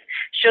sickness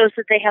shows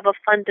that they have a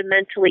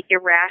fundamentally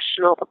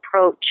irrational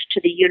approach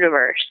to the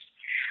universe,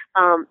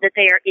 that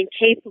they are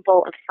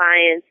incapable of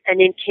science and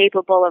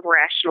incapable of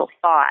rational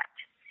thought.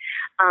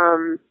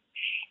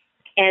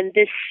 And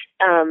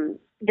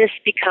this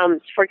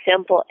becomes, for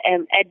example,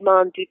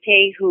 Edmond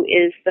Dutey, who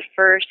is the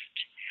first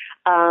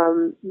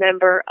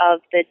member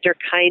of the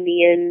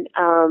Durkheimian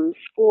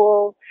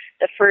school,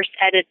 the first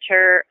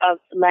editor of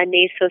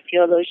L'Année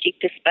Sociologique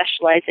to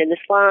specialize in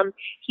Islam.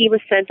 He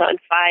was sent on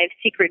 5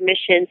 secret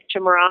missions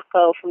to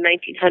Morocco from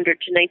 1900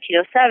 to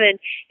 1907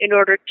 in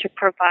order to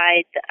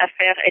provide the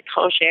Affaires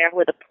étrangères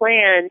with a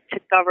plan to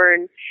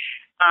govern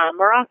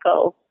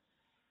Morocco.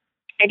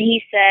 And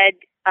he said,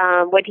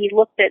 when he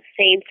looked at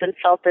saints and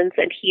sultans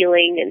and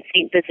healing and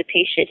saint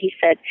visitation, he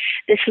said,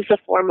 this is a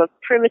form of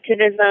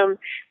primitivism.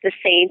 The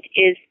saint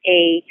is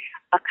a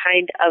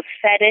kind of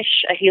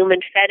fetish, a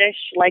human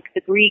fetish, like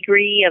the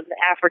gree-gree of the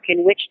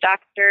African witch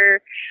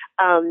doctor,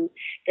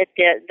 that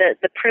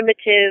the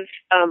primitive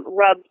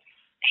rubs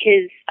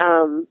his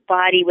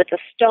body with a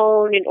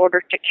stone in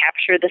order to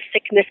capture the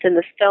sickness in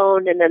the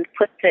stone, and then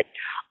puts it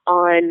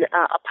on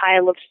a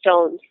pile of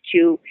stones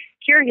to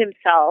cure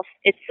himself.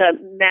 It's a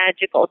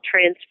magical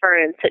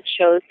transference that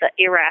shows the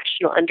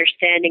irrational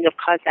understanding of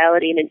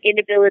causality and an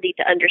inability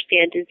to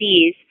understand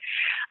disease.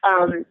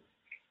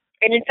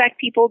 And in fact,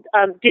 people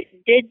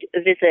did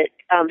visit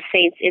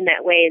saints in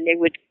that way, and they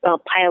would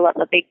pile up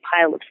a big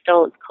pile of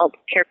stones called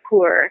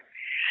kerkour.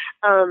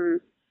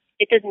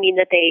 It doesn't mean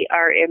that they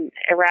are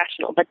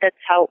irrational, but that's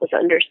how it was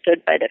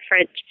understood by the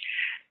French.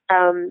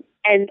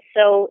 And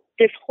so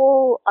this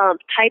whole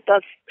type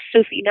of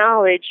Sufi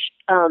knowledge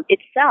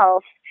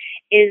itself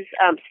is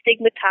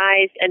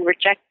stigmatized and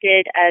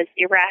rejected as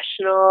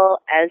irrational,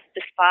 as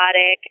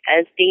despotic,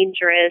 as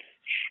dangerous,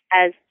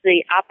 as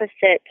the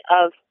opposite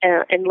of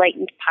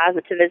enlightened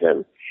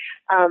positivism.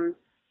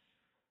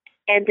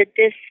 And that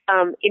this,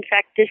 in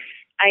fact, this,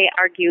 I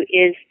argue,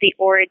 is the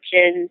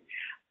origin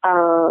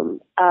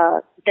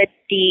that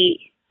the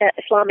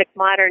Islamic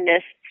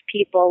modernists,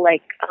 people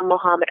like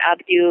Muhammad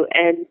Abdu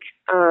and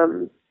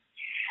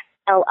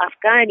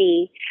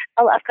Al-Afghani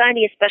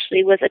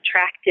especially was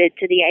attracted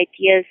to the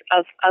ideas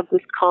of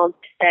Auguste Comte,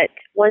 that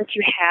once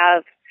you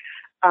have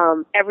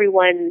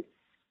everyone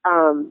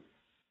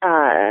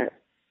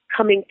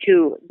coming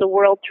to the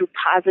world through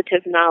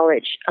positive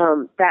knowledge,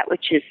 that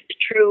which is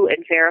true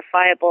and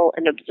verifiable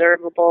and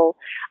observable,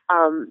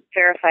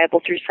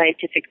 verifiable through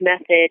scientific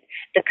method,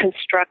 the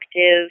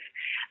constructive,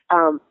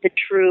 the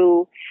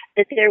true,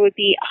 that there would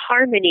be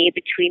harmony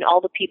between all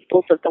the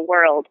peoples of the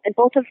world. And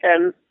both of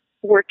them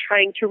were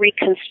trying to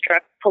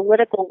reconstruct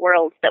political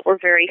worlds that were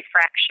very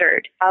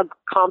fractured.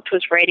 Comte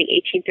was writing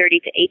 1830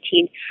 to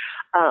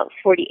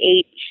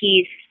 1848.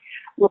 He's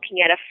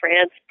looking at a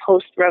France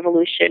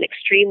post-revolution,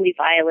 extremely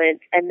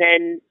violent, and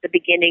then the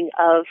beginning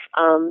of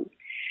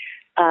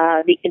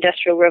the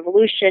Industrial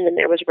Revolution, and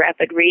there was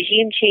rapid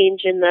regime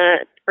change in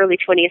the early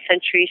 20th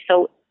century.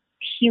 So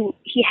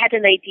he had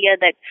an idea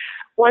that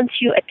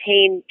once you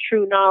attain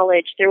true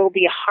knowledge, there will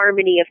be a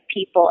harmony of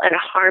people and a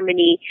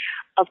harmony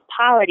of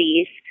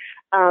polities.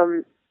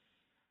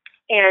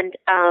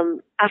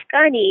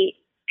 Afghani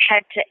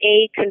had to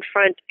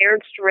confront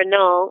Ernst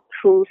Renan,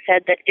 who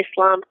said that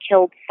Islam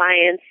killed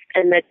science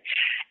and that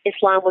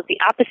Islam was the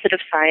opposite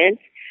of science.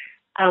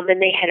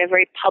 And they had a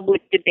very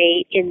public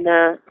debate in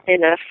a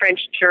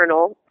French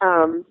journal,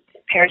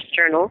 Paris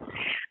Journal.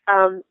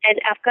 And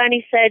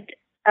Afghani said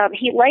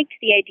he liked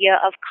the idea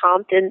of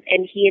Comte,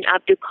 and he and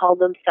Abdu called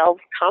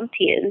themselves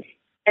Comteans.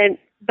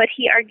 But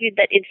he argued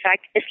that, in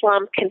fact,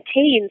 Islam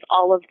contains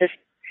all of this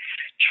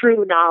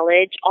true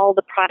knowledge, all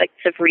the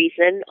products of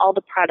reason, all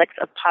the products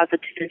of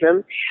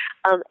positivism,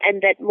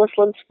 and that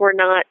Muslims were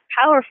not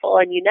powerful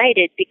and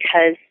united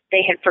because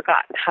they had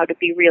forgotten how to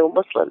be real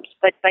Muslims.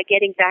 But by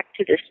getting back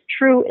to this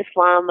true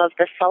Islam of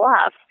the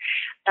Salaf,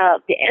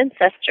 the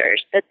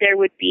ancestors, that there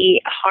would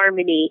be a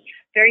harmony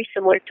very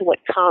similar to what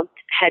Comte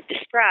had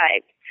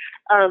described.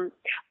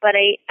 But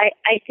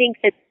I think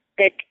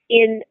that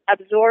in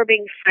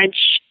absorbing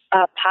French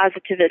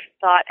positivist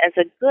thought as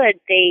a good,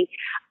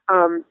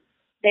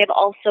 they've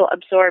also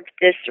absorbed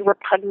this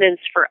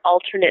repugnance for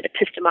alternate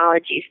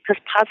epistemologies,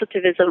 because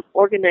positivism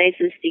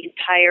organizes the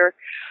entire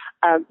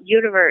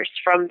universe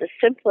from the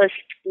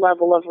simplest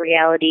level of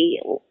reality,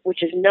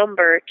 which is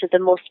number, to the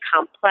most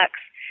complex,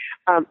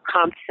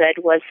 Comte said,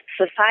 was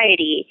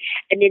society.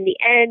 And in the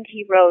end,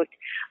 he wrote,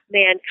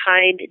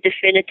 mankind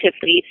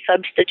definitively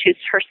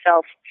substitutes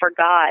herself for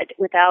God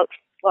without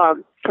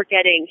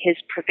forgetting his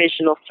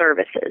provisional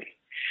services.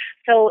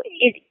 So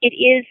it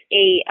is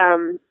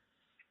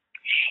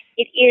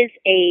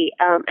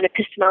an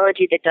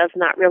epistemology that does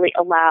not really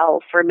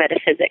allow for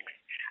metaphysics.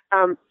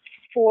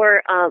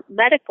 For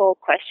medical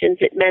questions,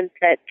 it meant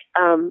that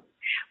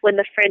when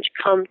the French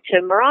come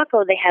to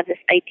Morocco, they have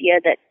this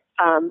idea that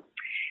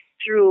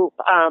through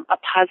a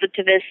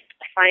positivist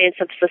science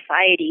of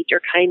society,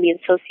 Durkheimian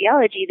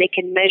sociology, they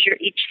can measure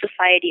each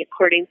society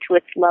according to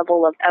its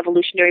level of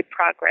evolutionary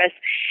progress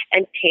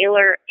and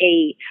tailor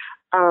a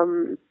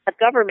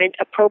government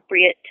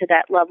appropriate to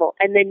that level,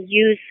 and then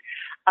use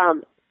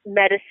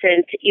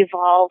medicine to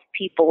evolve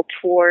people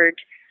toward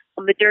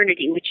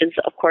modernity, which is,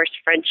 of course,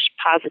 French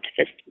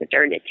positivist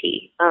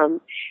modernity.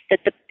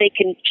 They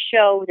can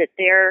show that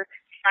their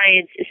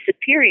science is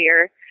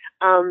superior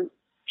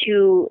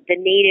to the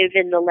native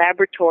in the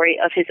laboratory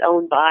of his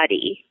own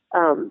body.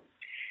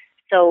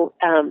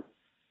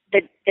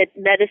 That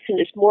medicine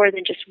is more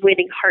than just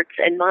winning hearts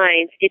and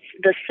minds. It's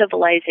the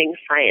civilizing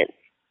science.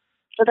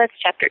 So that's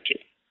chapter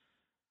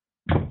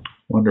 2.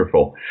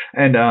 Wonderful.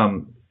 And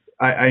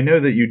I know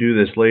that you do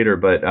this later,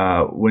 but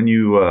when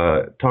you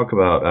talk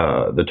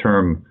about the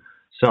term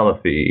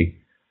Salafi,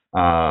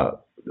 how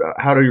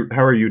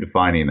are you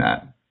defining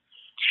that?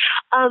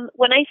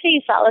 When I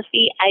say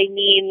Salafi, I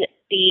mean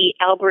the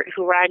Albert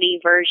Hourani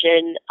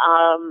version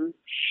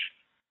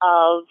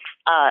of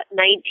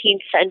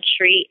 19th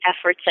century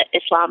efforts at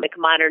Islamic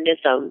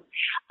modernism.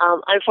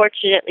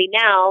 Unfortunately,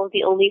 now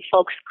the only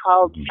folks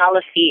called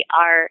Salafi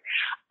are,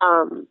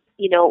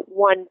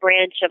 one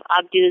branch of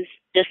Abdu's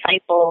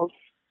disciples,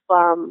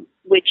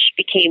 which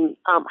became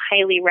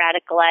highly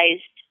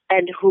radicalized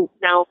and who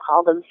now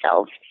call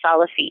themselves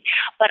Salafi.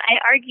 But I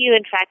argue,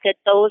 in fact, that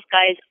those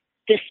guys,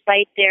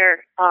 despite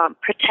their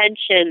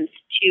pretensions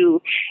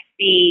to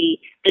be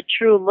the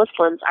true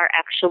Muslims, are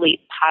actually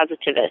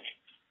positivists.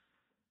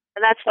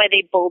 And that's why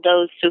they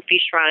bulldoze Sufi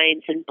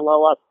shrines and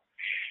blow up,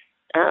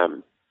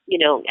 and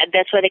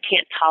that's why they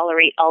can't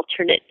tolerate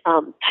alternate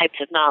types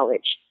of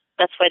knowledge.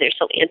 That's why they're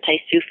so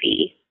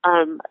anti-Sufi.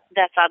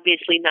 That's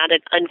obviously not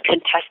an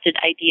uncontested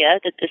idea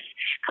that this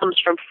comes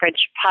from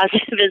French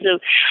positivism,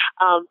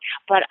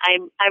 but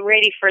I'm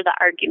ready for the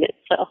argument.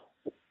 So.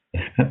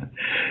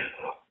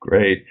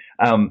 Great.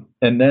 And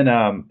then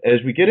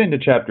as we get into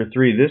chapter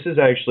 3, this is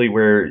actually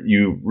where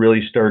you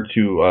really start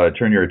to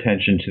turn your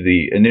attention to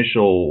the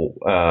initial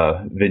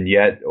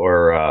vignette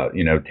or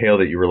tale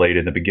that you related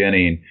in the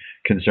beginning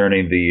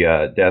concerning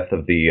the death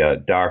of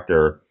the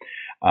doctor.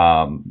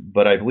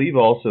 But I believe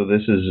also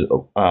this is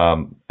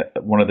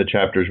one of the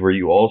chapters where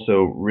you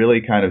also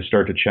really kind of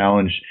start to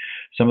challenge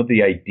some of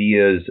the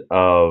ideas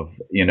of,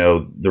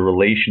 the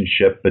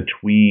relationship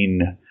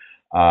between,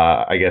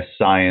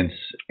 science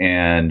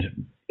and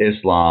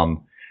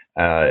Islam,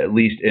 at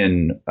least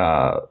in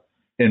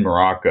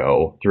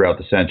Morocco throughout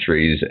the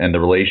centuries, and the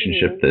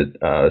relationship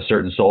that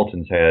certain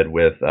sultans had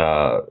with,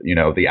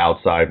 the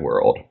outside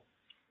world.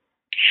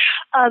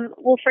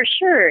 Well, for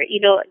sure,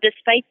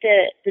 despite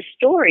the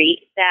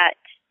story that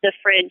the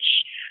French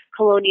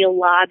colonial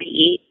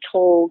lobby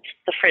told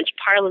the French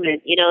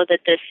Parliament, that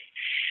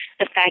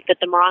the fact that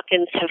the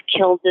Moroccans have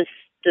killed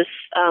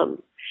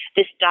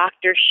this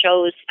doctor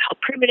shows how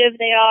primitive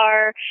they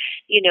are,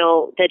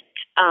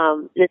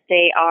 that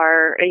they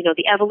are,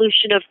 the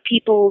evolution of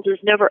peoples is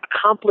never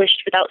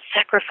accomplished without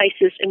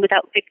sacrifices and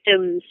without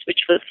victims,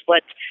 which was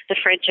what the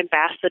French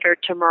ambassador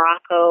to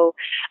Morocco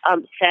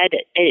said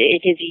in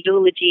his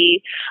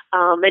eulogy,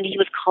 and he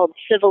was called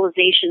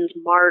civilization's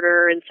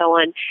martyr and so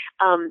on.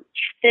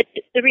 That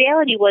the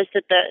reality was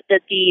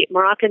that the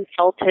Moroccan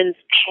sultans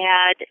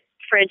had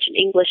French and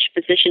English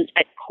physicians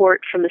at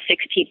court from the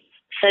 16th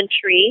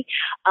century.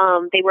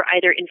 They were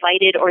either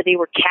invited or they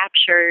were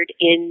captured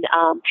in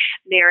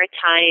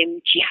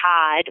maritime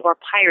jihad or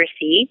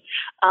piracy.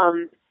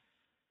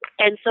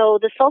 And so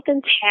the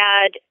sultans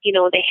had,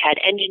 they had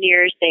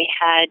engineers, they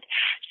had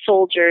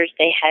soldiers,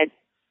 they had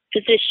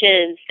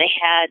physicians, they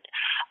had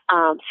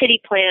city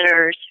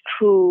planners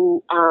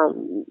who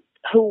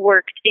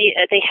worked,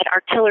 they had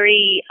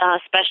artillery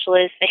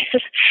specialists,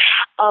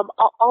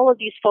 all of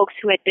these folks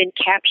who had been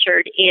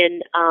captured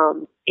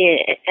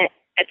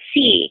at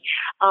sea,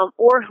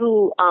 or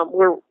who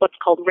were what's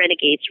called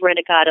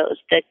renegados,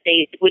 that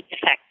they would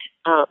defect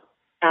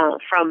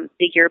from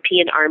the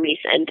European armies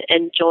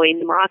and join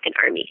the Moroccan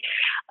army.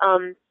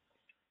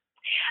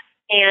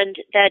 And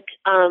that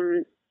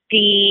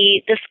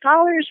the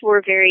scholars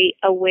were very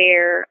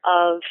aware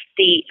of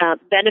the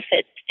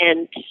benefits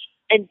and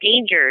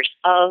dangers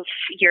of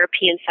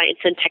European science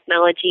and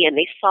technology, and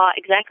they saw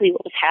exactly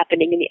what was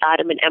happening in the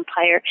Ottoman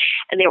Empire,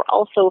 and they were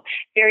also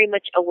very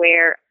much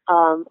aware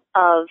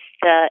of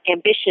the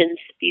ambitions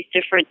these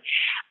different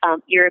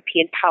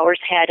European powers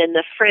had, and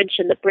the French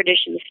and the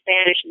British and the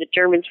Spanish and the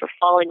Germans were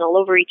falling all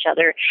over each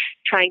other,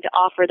 trying to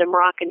offer the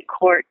Moroccan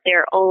court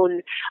their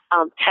own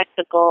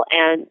technical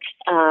and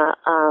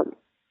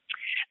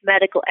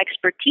medical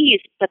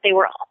expertise, but they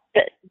were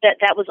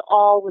that was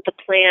all with a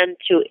plan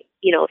to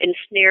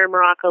ensnare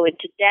Morocco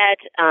into debt,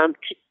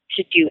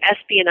 to do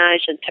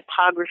espionage and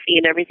topography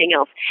and everything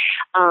else.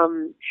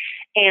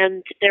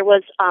 And there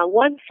was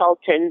one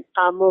sultan,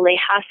 Muley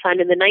Hassan,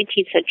 in the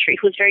 19th century,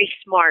 who was very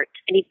smart,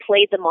 and he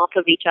played them off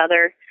of each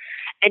other,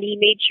 and he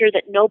made sure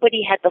that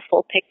nobody had the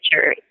full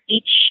picture.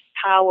 Each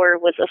power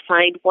was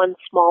assigned one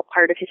small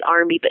part of his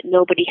army, but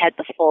nobody had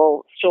the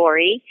full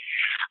story.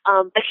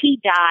 But he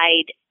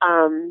died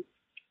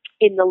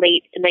in the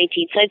late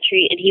 19th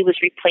century, and he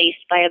was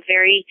replaced by a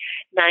very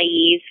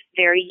naive,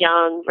 very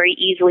young, very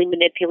easily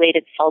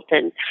manipulated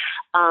sultan,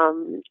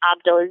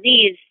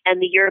 Abdulaziz,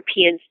 and the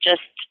Europeans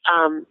just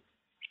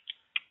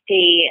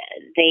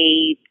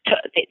they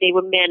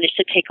were managed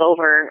to take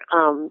over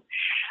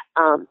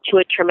to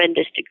a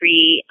tremendous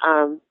degree,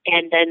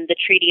 and then the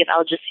Treaty of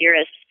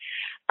Algeciras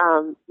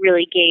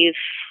really gave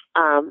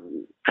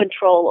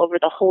control over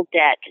the whole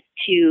debt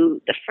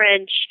to the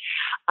French.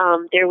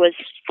 There was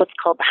what's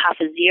called the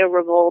Hafizia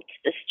revolt,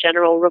 this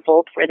general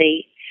revolt where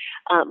the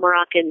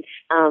Moroccans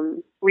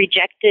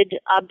rejected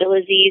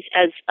Abdulaziz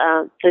as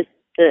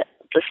the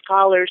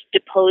scholars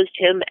deposed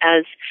him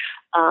as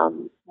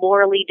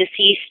morally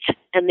deceased,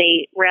 and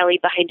they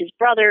rallied behind his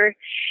brother.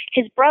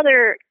 His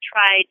brother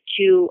tried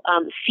to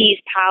seize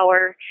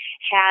power,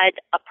 had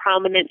a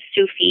prominent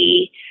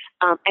Sufi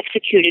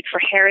executed for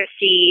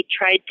heresy,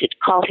 tried to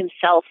call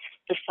himself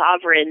the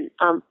sovereign,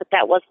 but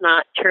that was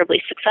not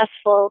terribly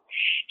successful.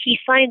 He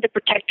signed the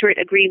Protectorate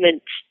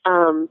Agreement,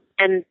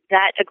 and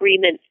that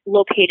agreement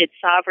located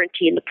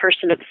sovereignty in the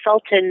person of the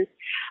Sultan.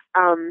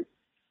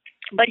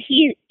 But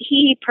he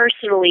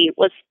personally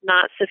was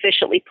not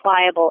sufficiently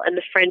pliable, and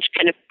the French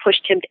kind of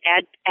pushed him to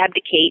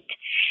abdicate.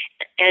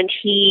 And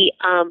he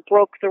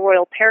broke the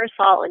royal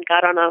parasol and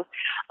got on a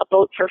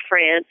boat for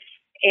France.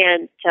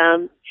 And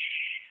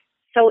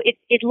so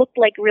it looked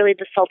like really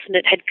the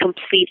Sultanate had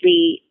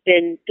completely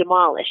been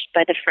demolished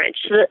by the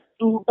French. But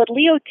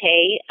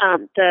Lyautey,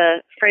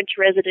 the French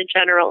resident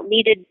general,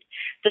 needed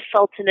the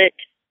Sultanate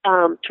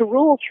to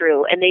rule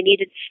through, and they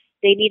needed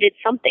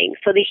something,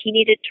 so that he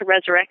needed to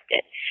resurrect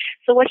it.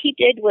 So what he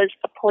did was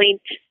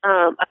appoint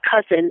a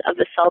cousin of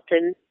the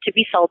Sultan to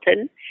be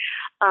Sultan,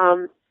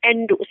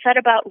 and set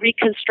about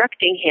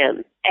reconstructing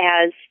him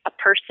as a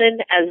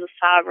person, as a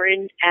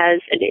sovereign,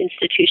 as an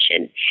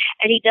institution.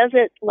 And he does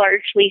it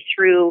largely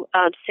through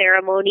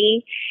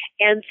ceremony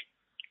and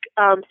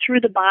through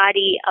the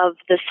body of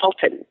the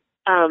Sultan.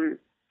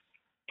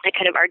 I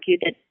kind of argue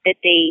that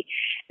they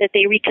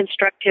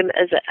reconstruct him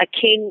as a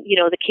king,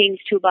 the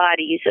king's two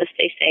bodies, as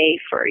they say,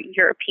 for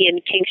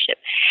European kingship.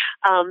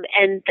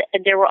 And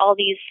there were all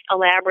these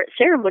elaborate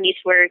ceremonies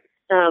where,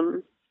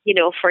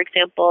 for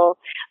example,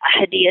 a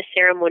Hadiya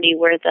ceremony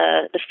where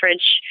the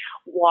French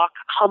walk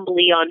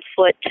humbly on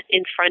foot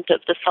in front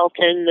of the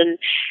Sultan,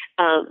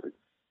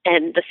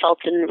 and the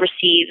Sultan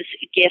receives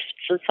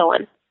gifts and so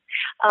on.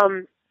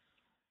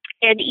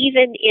 And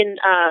even in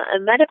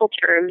medical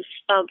terms,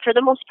 for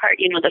the most part,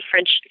 the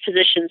French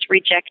physicians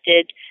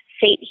rejected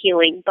saint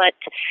healing. But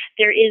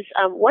there is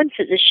one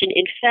physician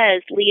in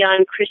Fez,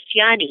 Leon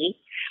Christiani,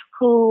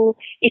 who,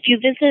 if you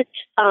visit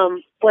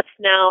what's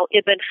now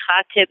Ibn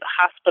Khatib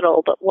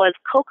Hospital, but was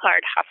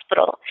Kokard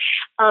Hospital,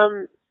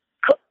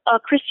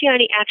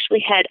 Christiani actually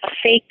had a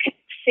fake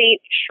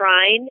saint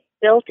shrine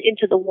built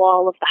into the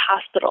wall of the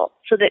hospital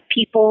so that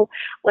people,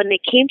 when they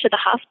came to the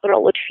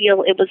hospital, would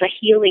feel it was a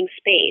healing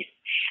space.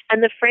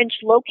 And the French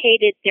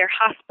located their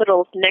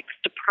hospitals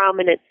next to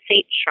prominent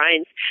saint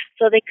shrines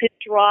so they could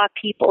draw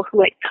people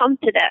who had come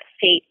to that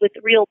saint with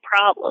real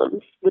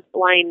problems, with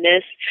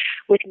blindness,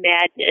 with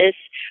madness,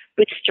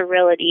 with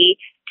sterility,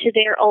 to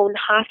their own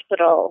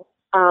hospital.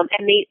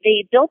 And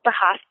they built the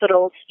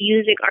hospitals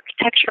using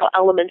architectural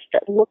elements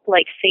that looked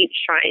like saint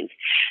shrines.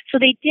 So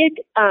they did,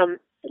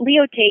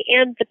 Lyautey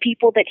and the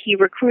people that he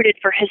recruited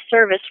for his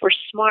service were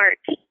smart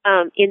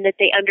in that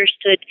they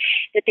understood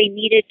that they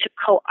needed to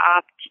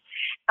co-opt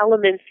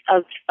elements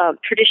of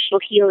traditional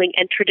healing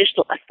and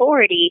traditional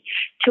authority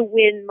to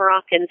win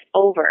Moroccans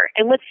over.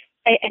 And what's,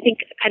 I think,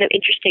 kind of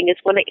interesting is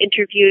when I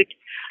interviewed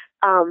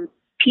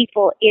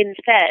people in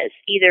Fez,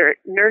 either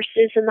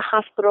nurses in the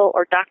hospital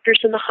or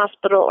doctors in the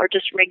hospital or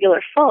just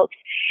regular folks,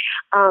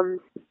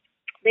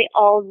 they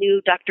all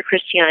knew Dr.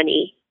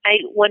 Christiani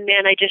one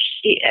man,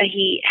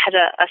 he had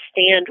a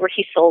stand where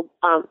he sold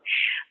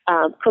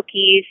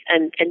cookies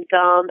and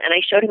gum, and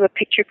I showed him a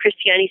picture of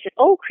Christiani. He said,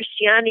 "Oh,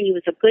 Christiani, he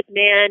was a good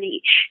man.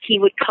 He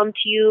would come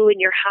to you in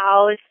your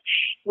house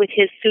with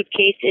his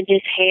suitcase in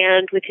his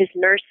hand with his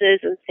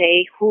nurses and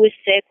say, 'Who is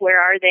sick?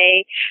 Where are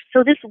they?'"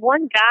 So this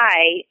one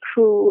guy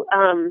who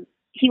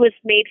he was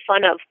made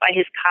fun of by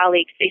his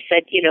colleagues. They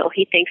said,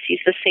 he thinks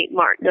he's the St.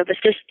 Martin of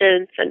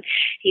assistance, and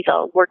he's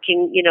all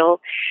working,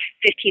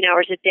 15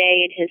 hours a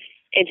day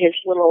in his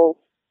little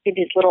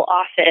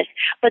office.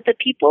 But the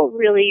people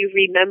really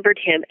remembered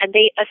him, and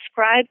they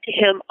ascribed to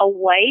him a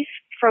wife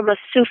from a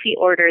Sufi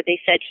order. They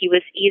said he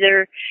was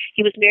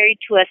married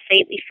to a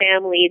saintly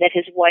family, that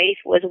his wife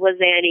was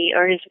Wazani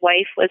or his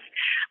wife was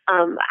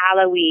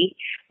Alawi,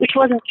 which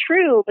wasn't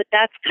true, but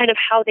that's kind of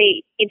how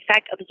they, in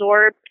fact,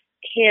 absorbed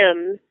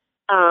him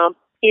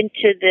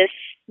into this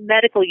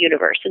medical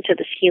universe, into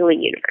this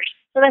healing universe.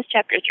 So that's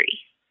chapter 3.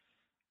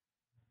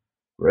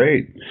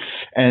 Great.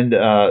 And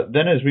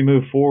then as we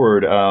move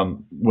forward,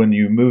 when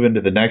you move into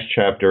the next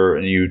chapter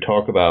and you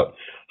talk about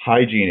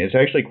hygiene, it's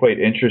actually quite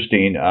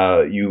interesting.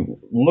 You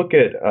look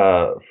at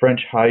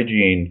French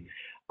hygiene,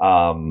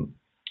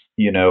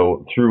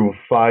 through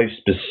 5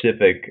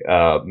 specific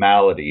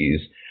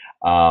maladies.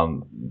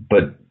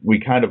 But we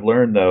kind of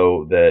learned,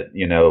 though, that,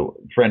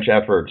 French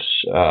efforts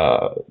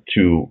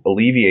to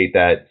alleviate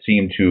that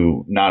seem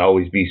to not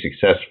always be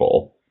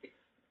successful.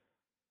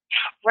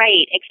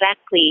 Right,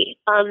 exactly.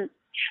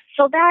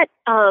 So that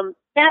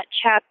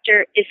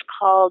chapter is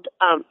called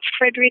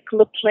Frederic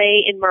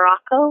Leplay in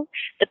Morocco,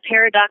 The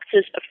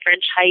Paradoxes of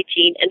French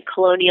Hygiene and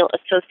Colonial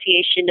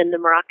Association in the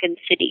Moroccan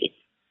City.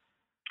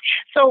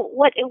 So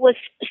what it was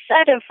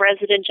said of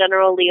Resident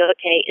General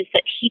Lyautey is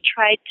that he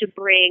tried to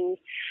bring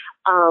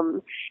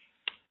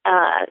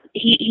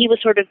he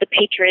was sort of the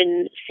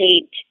patron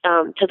saint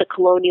to the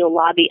colonial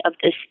lobby of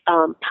this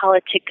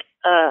politic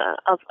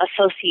of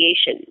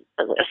association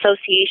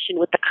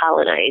with the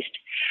colonized,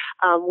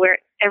 where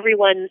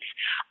everyone's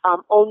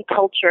own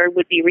culture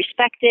would be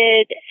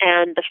respected,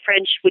 and the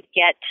French would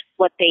get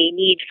what they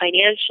need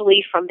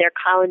financially from their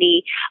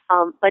colony,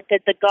 but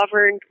that the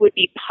governed would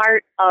be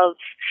part of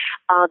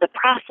the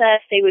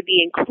process. They would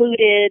be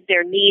included,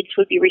 their needs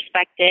would be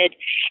respected,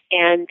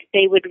 and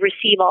they would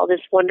receive all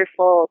this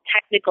wonderful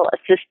technical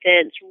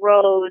assistance,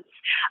 roads,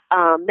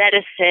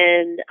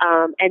 medicine,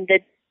 and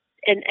that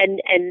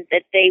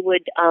they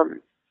would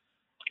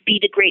be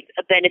the great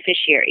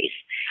beneficiaries.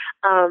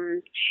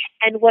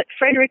 And what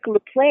Frederic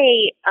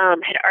Leplay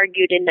had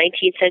argued in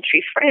 19th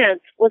century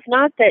France was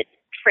not that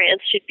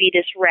France should be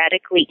this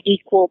radically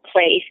equal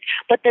place,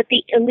 but that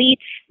the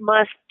elites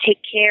must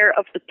take care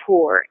of the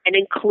poor and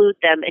include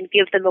them and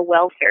give them a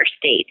welfare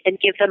state and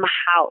give them a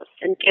house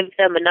and give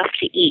them enough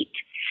to eat.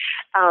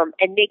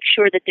 And make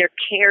sure that they're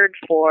cared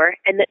for,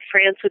 and that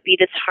France would be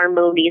this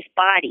harmonious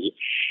body.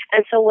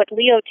 And so what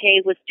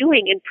Lyautey was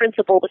doing in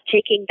principle was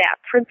taking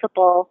that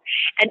principle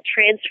and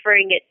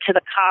transferring it to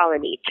the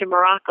colony, to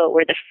Morocco,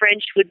 where the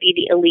French would be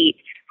the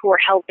elite who are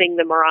helping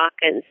the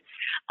Moroccans.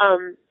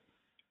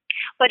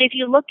 But if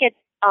you look at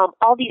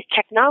all these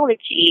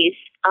technologies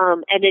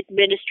and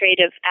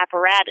administrative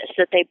apparatus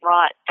that they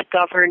brought to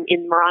govern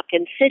in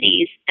Moroccan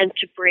cities and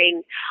to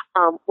bring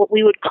what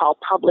we would call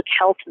public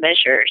health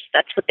measures.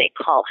 That's what they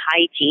call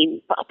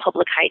hygiene,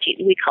 public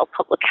hygiene. We call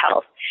public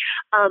health.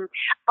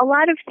 A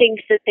lot of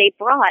things that they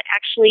brought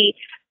actually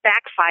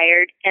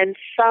backfired, and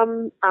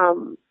some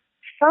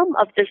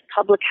of this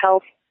public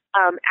health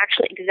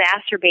actually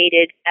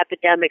exacerbated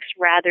epidemics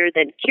rather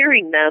than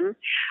curing them.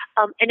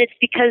 And it's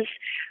because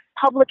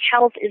public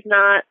health is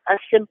not a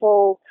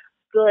simple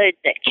good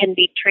that can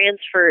be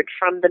transferred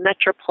from the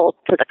metropole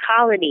to the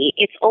colony.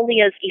 It's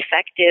only as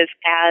effective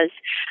as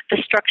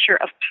the structure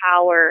of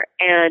power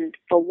and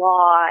the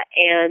law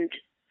and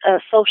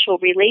social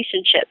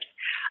relationships.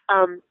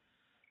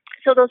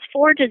 So those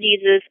 4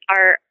 diseases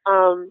are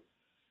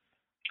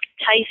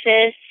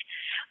typhus,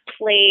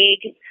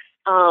 plague,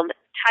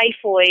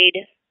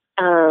 typhoid,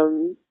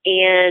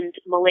 and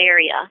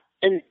malaria.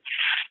 And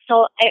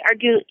so I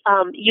argue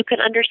you can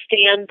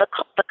understand the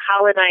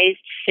colonized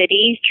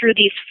city through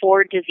these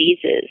 4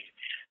 diseases.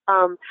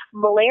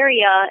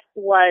 Malaria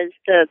was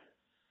the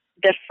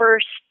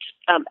first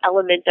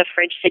element of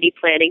French city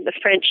planning. The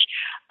French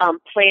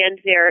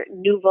planned their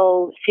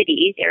nouveau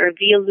city, their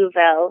Ville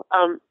Nouvelle,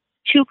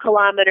 2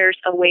 kilometers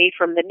away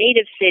from the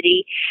native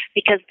city,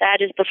 because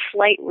that is the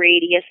flight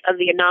radius of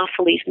the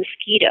Anopheles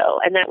mosquito.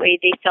 And that way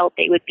they felt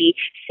they would be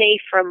safe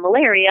from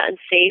malaria and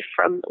safe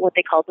from what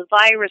they called the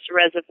virus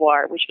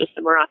reservoir, which was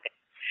the Moroccan.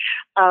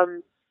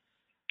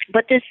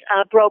 But this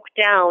broke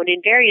down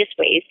in various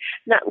ways,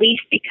 not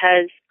least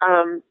because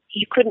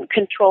you couldn't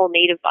control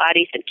native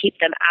bodies and keep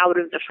them out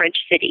of the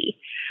French city.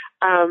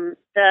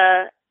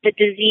 The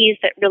disease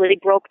that really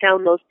broke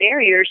down those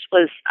barriers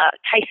was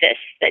typhus.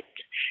 That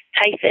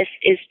typhus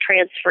is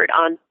transferred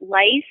on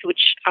lice,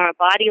 which are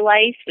body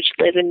lice, which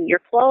live in your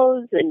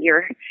clothes and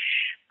your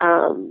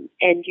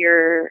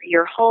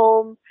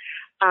home.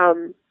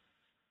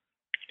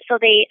 So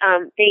they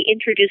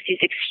introduced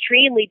these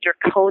extremely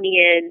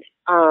draconian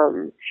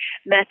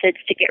methods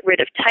to get rid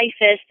of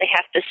typhus. They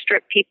have to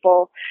strip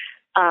people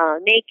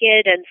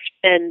naked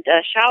and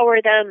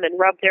shower them and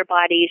rub their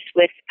bodies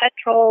with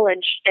petrol,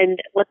 and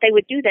what they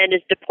would do then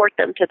is deport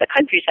them to the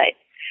countryside.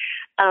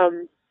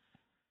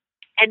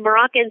 And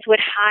Moroccans would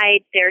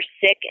hide their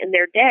sick and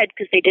their dead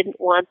because they didn't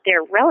want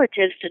their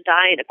relatives to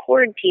die in a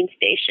quarantine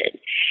station.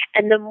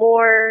 And the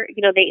more,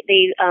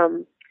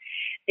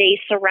 they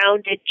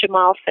surrounded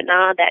Jamal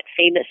Fana, that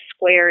famous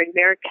square in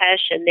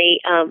Marrakesh, and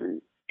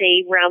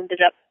they rounded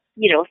up,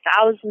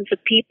 thousands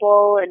of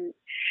people and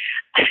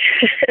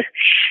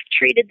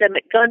treated them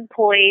at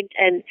gunpoint.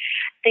 And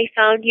they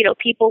found,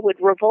 people would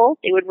revolt,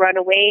 they would run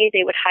away,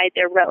 they would hide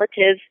their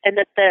relatives, and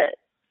that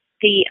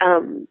the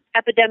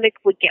epidemic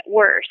would get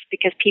worse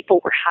because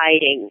people were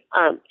hiding.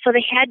 So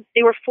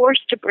they were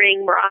forced to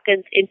bring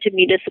Moroccans into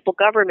municipal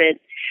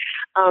government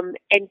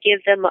and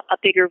give them a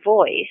bigger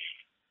voice.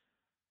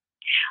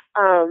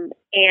 And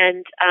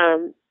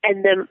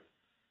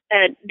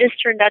this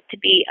turned out to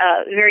be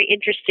a very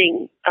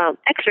interesting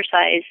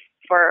exercise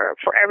for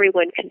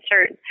everyone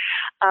concerned.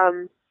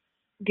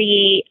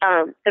 The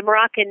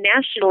Moroccan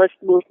nationalist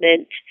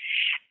movement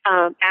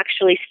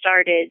actually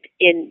started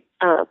in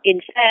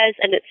Fez,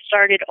 and it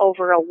started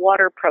over a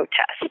water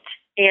protest.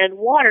 And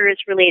water is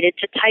related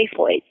to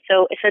typhoid.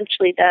 So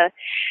essentially,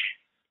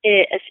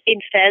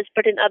 in Fez,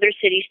 but in other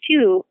cities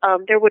too,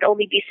 there would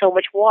only be so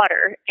much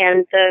water,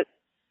 and the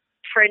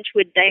French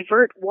would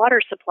divert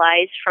water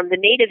supplies from the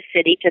native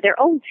city to their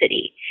own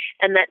city,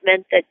 and that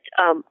meant that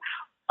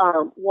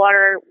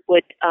water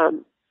would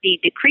be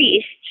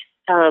decreased,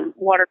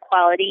 water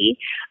quality,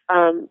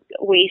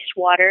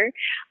 wastewater,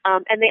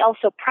 and they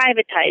also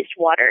privatized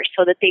water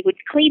so that they would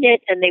clean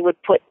it and they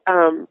would put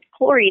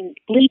chlorine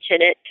bleach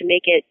in it to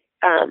make it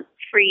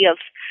free of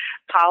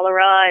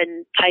cholera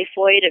and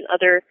typhoid and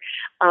other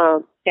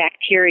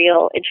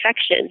bacterial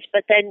infections.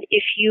 But then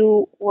if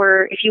you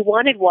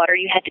wanted water,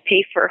 you had to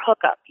pay for a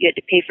hookup. You had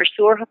to pay for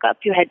sewer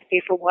hookup. You had to pay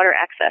for water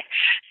access.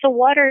 So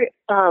water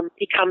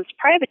becomes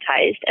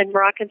privatized, and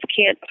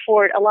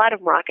a lot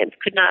of Moroccans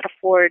could not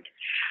afford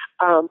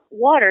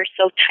water.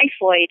 So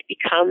typhoid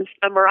becomes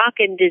a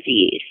Moroccan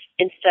disease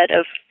instead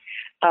of,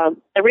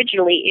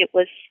 originally it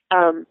was,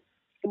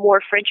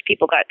 more French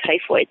people got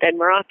typhoid than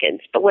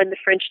Moroccans. But when the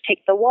French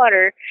take the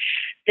water,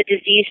 the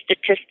disease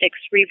statistics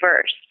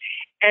reverse.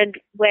 And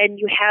when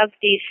you have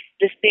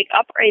this big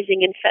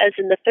uprising in Fez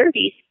in the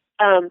 30s,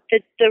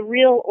 the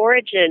real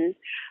origin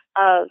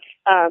of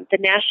the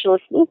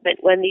nationalist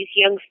movement, when these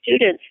young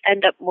students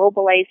end up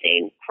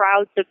mobilizing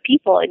crowds of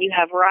people and you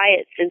have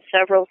riots in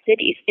several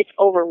cities, it's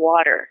over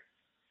water.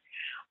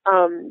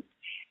 And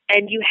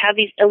you have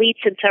these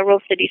elites in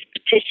several cities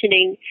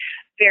petitioning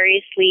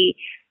variously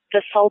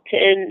the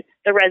Sultan,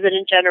 the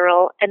Resident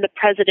General, and the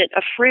President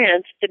of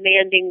France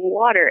demanding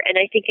water. And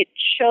I think it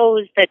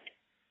shows that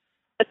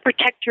the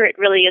protectorate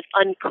really is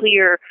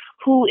unclear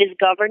who is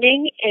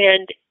governing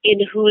and in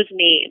whose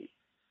name.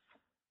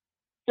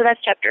 So that's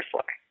chapter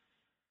 4.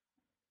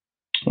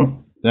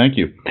 Oh, thank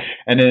you.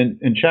 And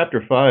in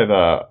chapter 5,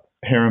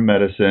 Harem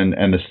Medicine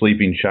and the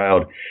Sleeping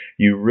Child,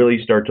 you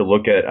really start to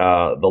look at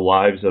the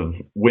lives of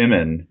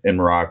women in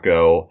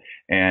Morocco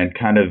and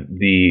kind of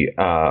the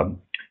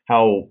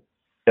how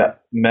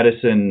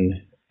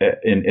medicine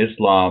in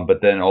Islam,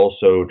 but then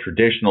also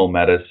traditional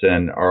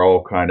medicine are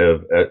all kind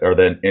of are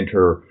then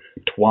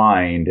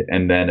intertwined,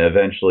 and then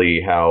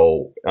eventually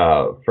how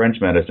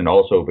French medicine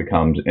also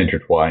becomes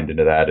intertwined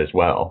into that as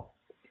well.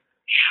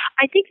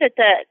 I think that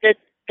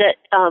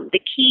the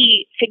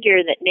key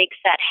figure that makes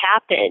that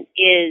happen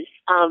is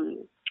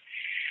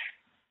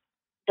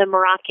the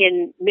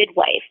Moroccan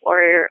midwife,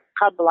 or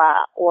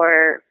qabla,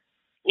 or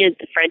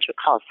the French would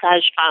call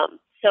sage-femme.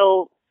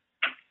 So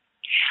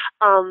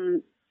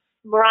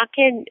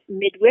Moroccan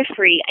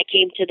midwifery, I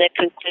came to the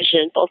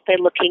conclusion both by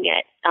looking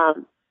at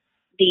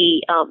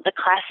the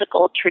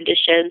classical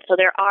tradition. So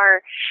there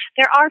are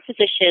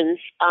physicians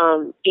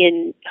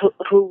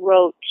who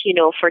wrote,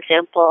 for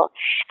example,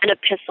 an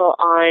epistle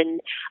on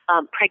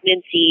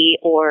pregnancy,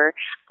 or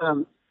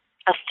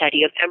a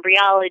study of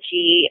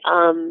embryology,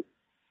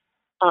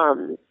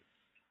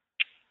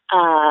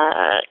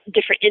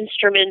 different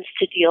instruments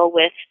to deal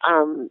with,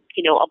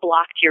 a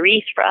blocked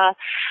urethra.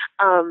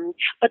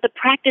 But the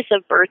practice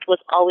of birth was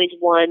always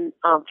one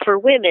for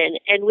women.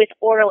 And with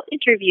oral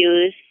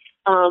interviews,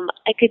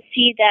 I could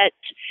see that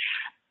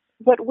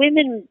what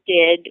women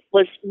did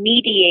was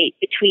mediate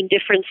between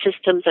different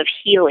systems of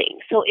healing.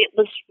 So it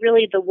was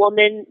really the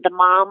woman, the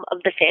mom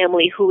of the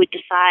family, who would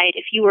decide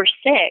if you were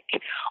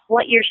sick,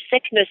 what your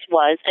sickness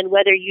was, and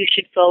whether you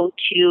should go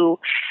to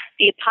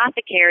the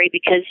apothecary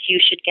because you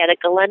should get a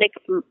galenic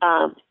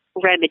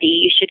remedy,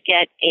 you should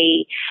get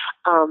a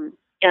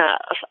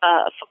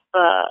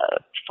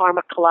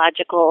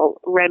pharmacological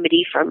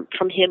remedy from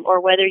him, or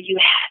whether you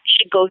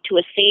should go to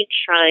a saint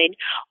shrine,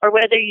 or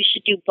whether you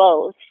should do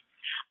both.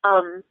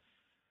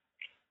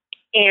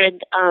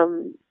 And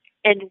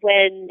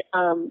when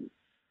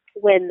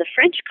the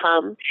French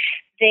come,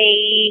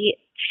 they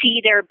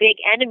see their big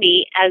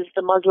enemy as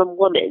the Muslim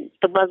woman.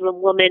 The Muslim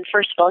woman,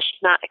 first of all,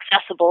 she's not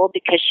accessible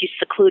because she's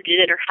secluded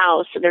in her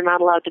house, and they're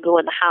not allowed to go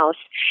in the house.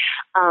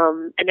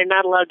 And they're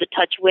not allowed to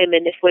touch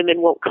women if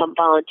women won't come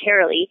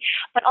voluntarily.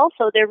 But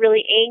also, they're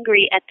really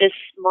angry at this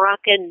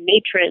Moroccan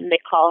matron, they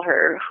call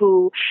her,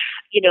 who,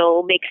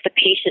 makes the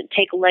patient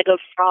take a leg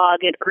of frog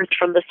and earth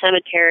from the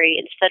cemetery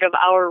instead of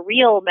our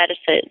real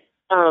medicine.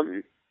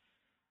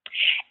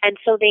 And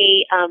so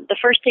they, the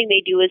first thing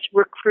they do is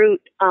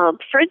recruit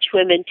French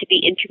women to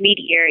be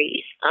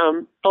intermediaries,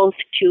 both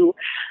to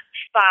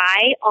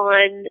spy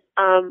on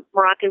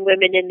Moroccan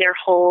women in their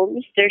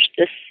homes. There's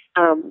this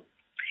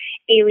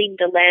Aileen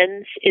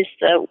Delens is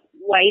the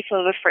wife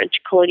of a French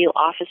colonial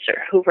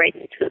officer who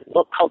writes a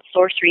book called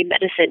Sorcery,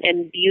 Medicine,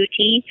 and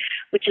Beauty,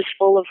 which is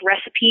full of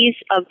recipes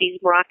of these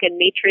Moroccan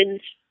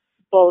matrons,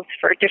 both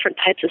for different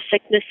types of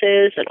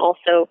sicknesses and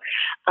also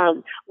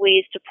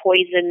ways to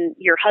poison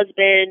your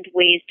husband,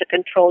 ways to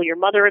control your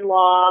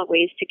mother-in-law,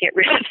 ways to get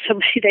rid of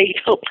somebody that you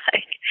don't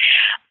like.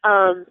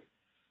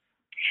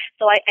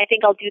 So I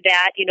think I'll do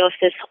that, if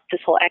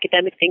this whole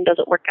academic thing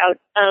doesn't work out.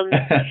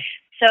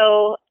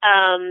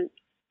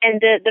 And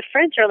the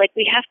French are like,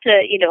 we have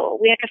to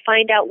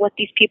find out what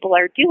these people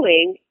are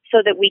doing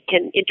so that we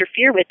can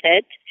interfere with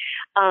it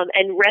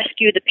and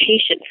rescue the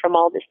patient from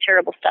all this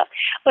terrible stuff.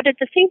 But at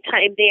the same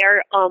time, they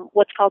are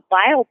what's called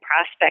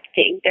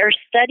bioprospecting. They're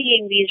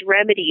studying these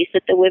remedies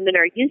that the women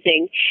are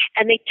using,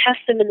 and they test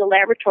them in the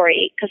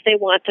laboratory because they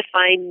want to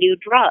find new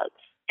drugs.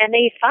 And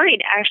they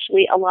find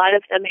actually a lot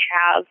of them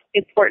have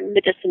important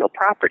medicinal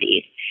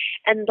properties.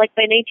 And like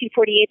by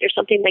 1948, there's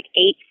something like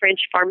 8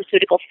 French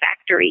pharmaceutical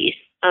factories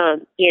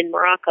in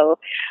Morocco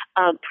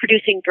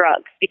producing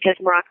drugs because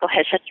Morocco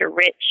has such a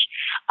rich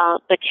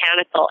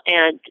botanical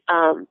and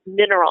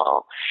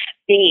mineral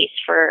base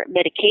for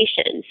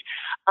medications.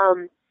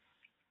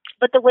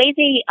 But the way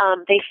they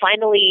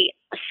finally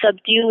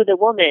subdue the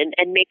woman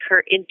and make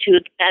her into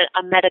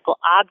a medical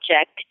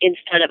object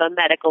instead of a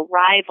medical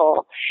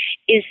rival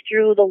is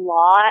through the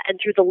law and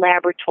through the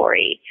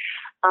laboratory.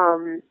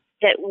 I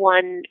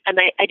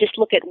just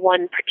look at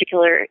one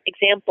particular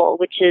example,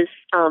 which is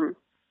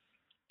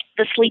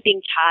the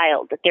sleeping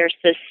child. That there's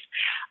this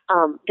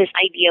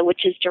idea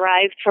which is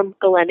derived from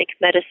Galenic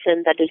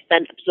medicine that has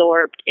been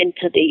absorbed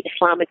into the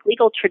Islamic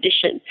legal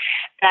tradition,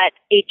 that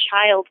a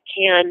child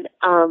can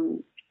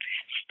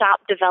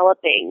stop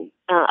developing,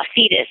 a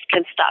fetus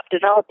can stop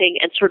developing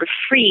and sort of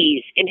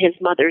freeze in his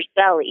mother's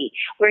belly,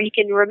 where he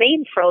can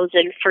remain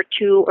frozen for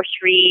 2 or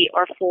 3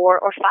 or 4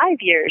 or 5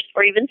 years,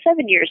 or even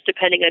 7 years,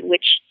 depending on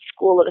which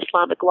school of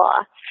Islamic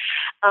law.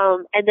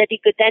 And that he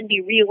could then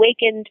be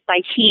reawakened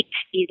by heat,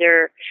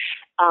 either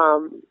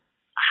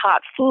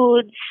hot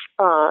foods,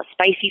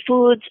 spicy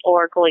foods,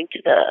 or going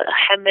to the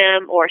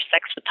hammam, or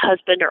sex with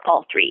husband, or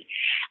all three.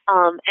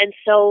 And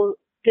so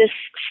this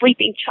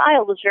sleeping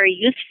child was very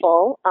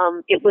useful.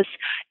 It was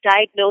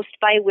diagnosed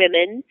by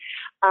women,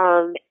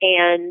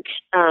 and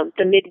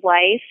the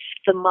midwife,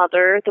 the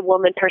mother, the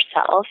woman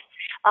herself.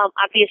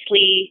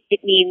 Obviously,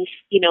 it means,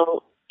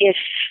 if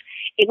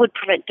it would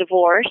prevent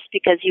divorce,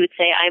 because you would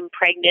say, I'm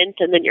pregnant,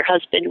 and then your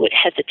husband would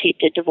hesitate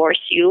to divorce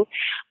you.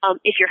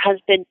 If your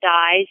husband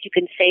dies, you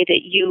can say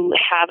that you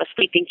have a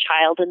sleeping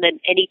child, and then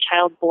any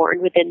child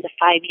born within the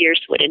 5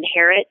 years would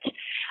inherit.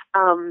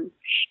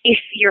 If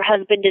your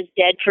husband is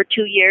dead for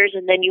 2 years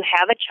and then you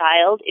have a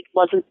child, it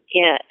wasn't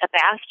a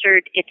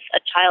bastard, it's a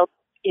child,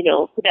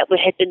 that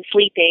had been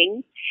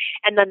sleeping,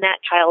 and then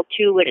that child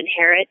too would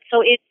inherit.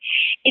 So it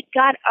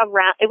got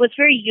around, it was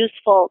very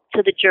useful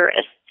to the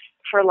jurists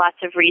for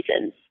lots of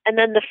reasons. And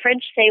then the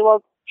French say,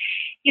 well,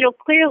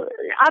 clearly,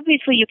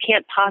 obviously you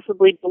can't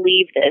possibly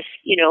believe this,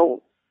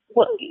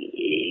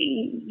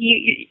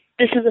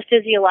 this is a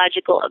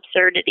physiological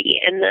absurdity.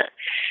 And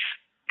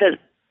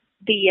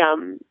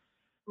the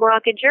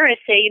Moroccan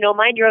jurists say,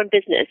 mind your own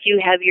business. You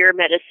have your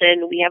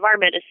medicine, we have our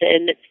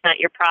medicine, it's not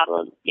your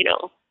problem,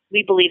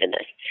 we believe in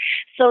this.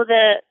 So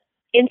the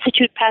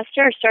Institut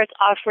Pasteur starts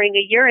offering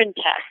a urine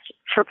test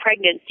for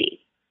pregnancy.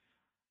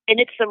 And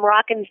it's the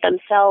Moroccans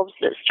themselves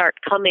that start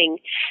coming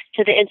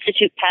to the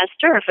Institut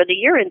Pasteur for the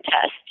urine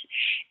test.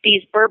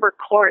 These Berber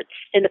courts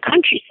in the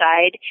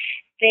countryside,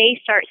 they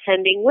start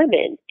sending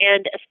women,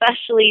 and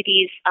especially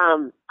these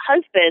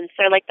husbands,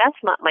 they're like,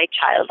 that's not my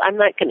child. I'm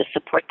not going to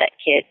support that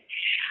kid.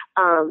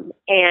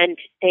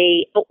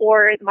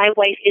 Or my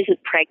wife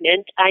isn't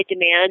pregnant. I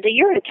demand a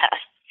urine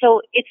test.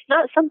 So it's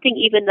not something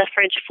even the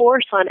French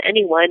force on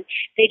anyone.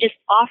 They just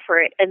offer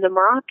it, and the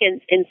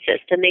Moroccans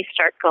insist, and they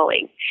start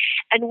going.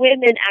 And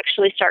women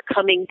actually start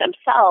coming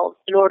themselves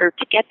in order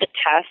to get the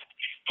test,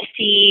 to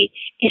see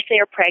if they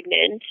are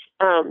pregnant,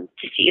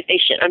 to see if they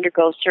should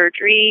undergo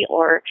surgery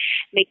or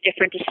make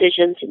different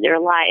decisions in their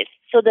lives.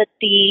 So that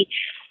the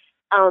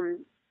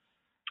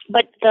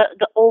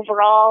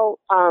overall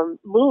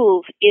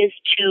move is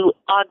to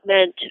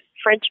augment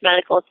French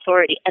medical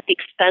authority at the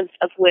expense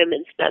of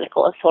women's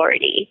medical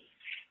authority.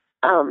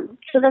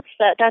 So that's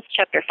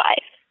chapter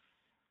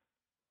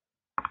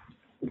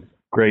 5.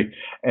 Great.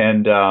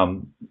 And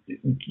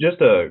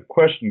just a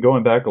question,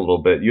 going back a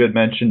little bit, you had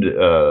mentioned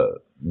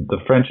the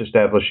French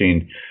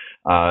establishing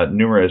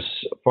numerous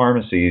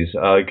pharmacies.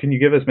 Can you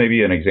give us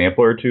maybe an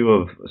example or two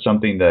of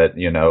something that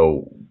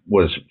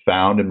was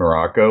found in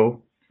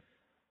Morocco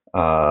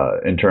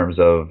in terms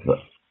of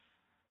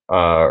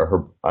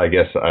I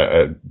guess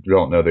I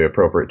don't know the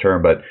appropriate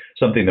term, but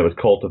something that was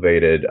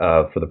cultivated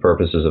for the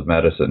purposes of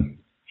medicine?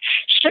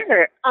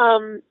 Sure.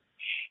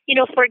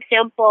 For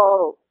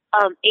example,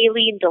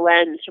 Aileen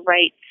Delens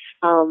writes,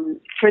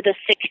 for the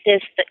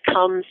sickness that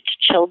comes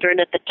to children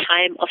at the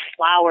time of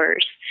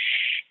flowers,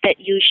 that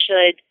you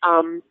should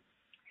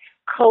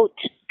coat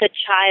the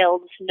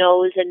child's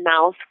nose and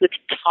mouth with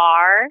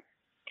tar,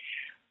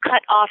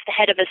 cut off the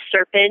head of a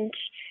serpent,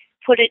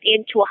 put it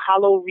into a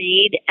hollow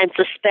reed, and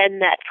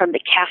suspend that from the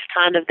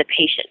caftan of the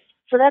patient.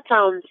 So that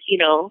sounds,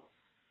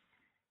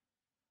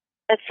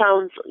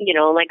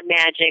 like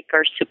magic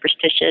or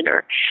superstition,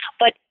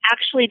 but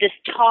actually this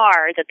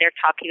tar that they're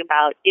talking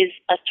about is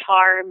a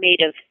tar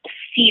made of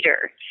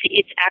cedar.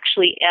 It's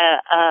actually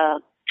a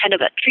kind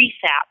of a tree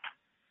sap.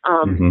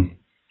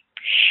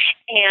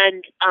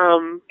 And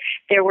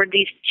there were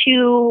these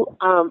two,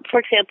 for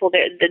example,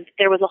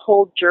 there was a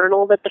whole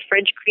journal that the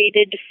French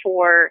created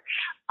for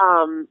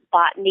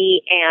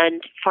botany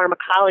and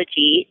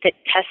pharmacology that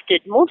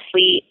tested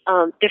mostly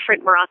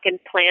different Moroccan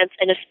plants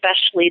and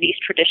especially these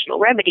traditional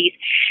remedies.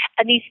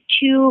 And these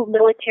two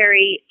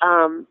military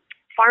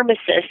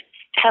pharmacists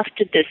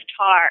tested this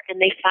tar,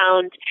 and they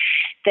found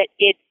that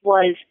it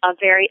was a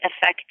very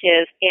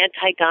effective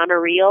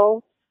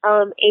anti-gonorrheal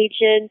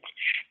agent,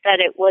 that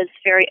it was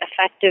very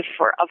effective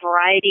for a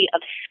variety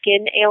of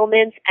skin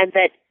ailments, and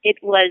that it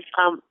was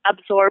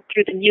absorbed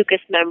through the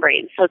mucous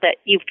membrane, so that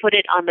you put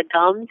it on the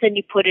gums and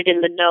you put it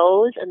in the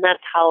nose, and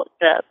that's how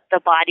the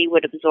body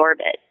would absorb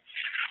it.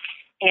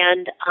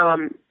 And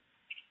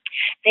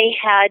they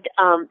had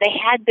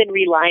been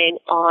relying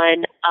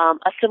on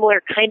a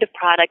similar kind of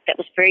product that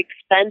was very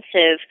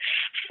expensive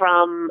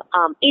from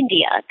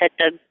India that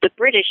the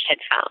British had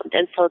found,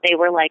 and so they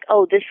were like,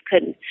 oh, this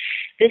can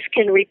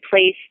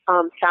replace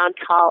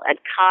santal and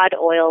cod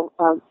oil,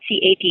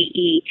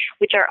 CADE,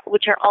 which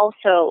are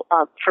also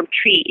from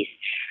trees.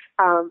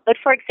 But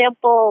for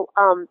example,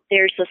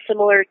 there's a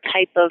similar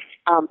type of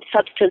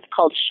substance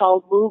called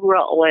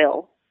shalmugra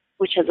oil,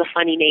 which has a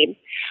funny name.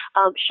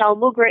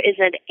 Shalmugra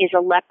is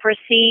a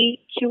leprosy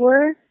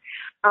cure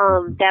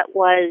that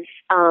was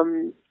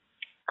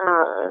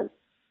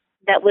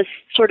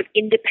sort of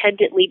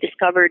independently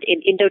discovered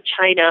in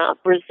Indochina,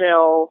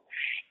 Brazil,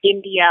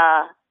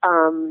 India,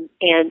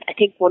 and I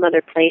think one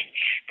other place.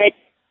 That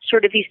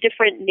sort of these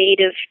different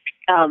native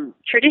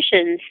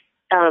traditions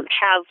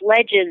have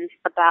legends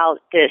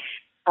about this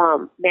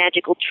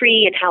magical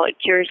tree and how it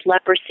cures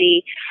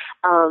leprosy.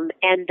 And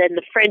then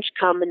the French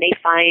come and they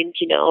find,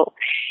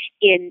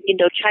 in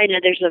Indochina,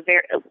 there's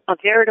a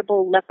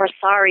veritable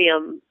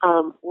leprosarium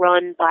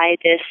run by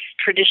this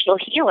traditional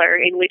healer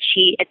in which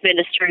he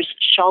administers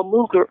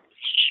shalmugra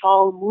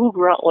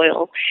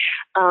oil.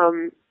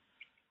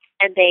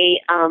 And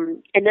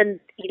then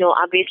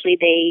obviously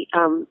they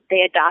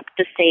adopt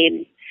the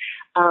same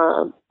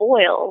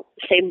oil.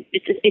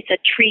 It's a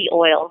tree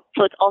oil,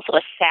 so it's also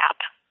a sap.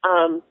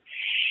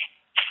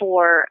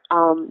 For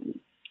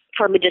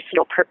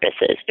medicinal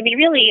purposes. I mean,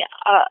 really,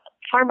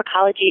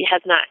 pharmacology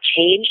has not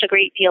changed a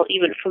great deal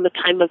even from the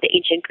time of the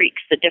ancient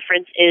Greeks. The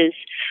difference is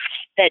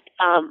that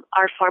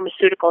our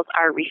pharmaceuticals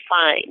are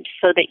refined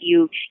so that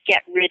you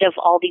get rid of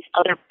all these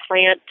other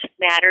plant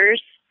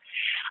matters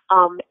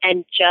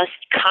and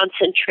just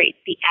concentrate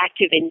the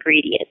active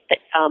ingredient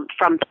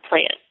from the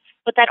plant.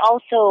 But that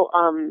also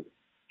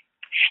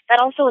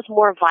is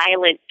more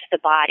violent to the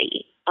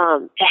body.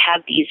 To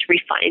have these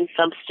refined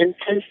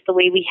substances the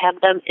way we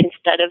have them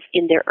instead of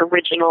in their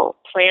original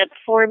plant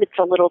form, it's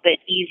a little bit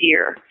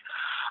easier.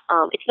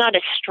 It's not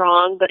as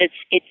strong, but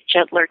it's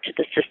gentler to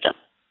the system.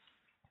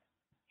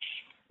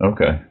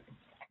 Okay.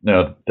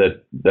 No,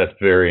 that's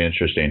very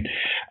interesting.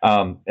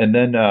 And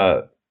then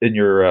in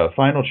your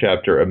final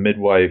chapter, A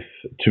Midwife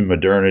to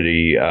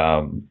Modernity,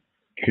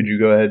 could you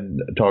go ahead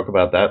and talk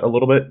about that a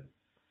little bit?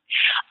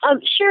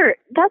 Sure.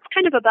 That's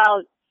kind of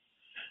about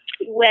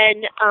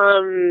when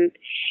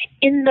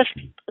in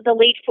the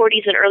late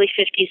 40s and early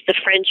 50s, the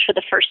French for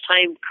the first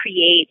time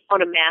create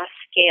on a mass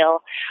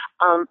scale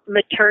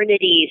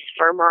maternities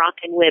for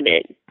Moroccan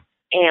women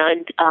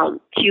and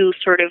to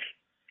sort of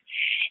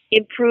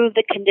improve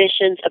the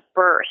conditions of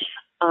birth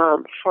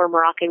for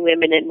Moroccan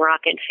women and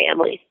Moroccan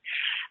families.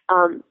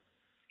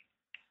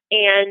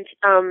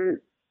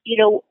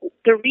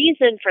 The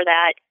reason for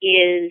that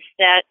is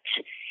that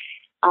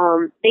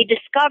they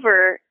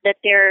discover that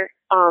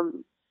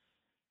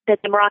that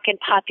the Moroccan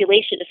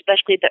population,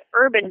 especially the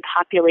urban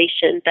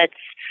population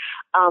that's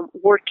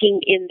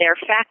working in their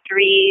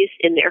factories,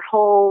 in their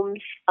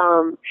homes,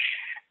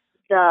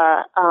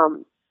 the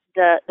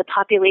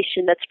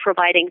population that's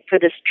providing for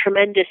this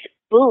tremendous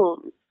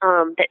boom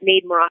that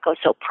made Morocco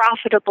so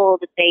profitable,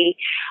 that they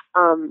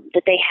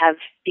have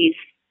these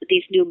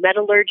new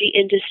metallurgy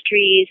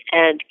industries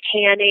and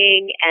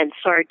canning and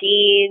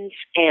sardines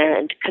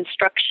and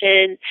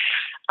construction.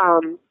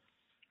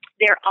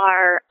 there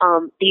are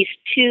these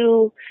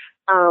two,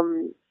 a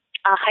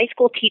high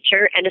school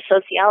teacher and a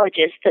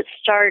sociologist, that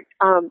start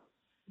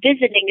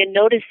visiting and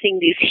noticing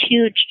these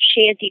huge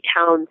shanty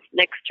towns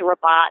next to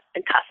Rabat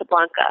and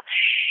Casablanca.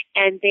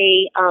 And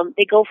they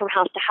go from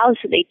house to house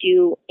and they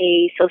do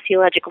a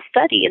sociological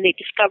study, and they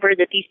discover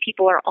that these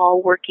people are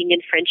all working in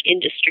French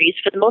industries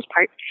for the most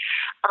part,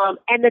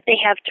 and that they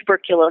have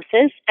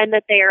tuberculosis, and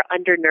that they are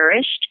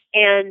undernourished,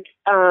 and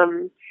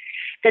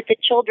that the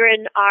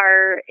children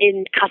are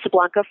in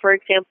Casablanca, for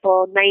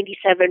example,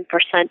 97%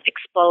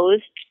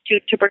 exposed to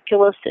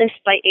tuberculosis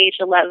by age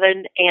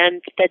 11,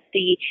 and that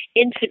the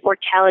infant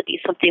mortality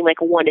is something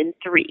like 1 in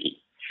 3.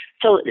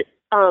 So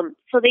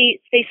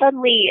they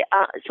suddenly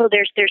so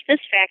there's this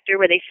factor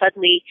where they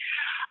suddenly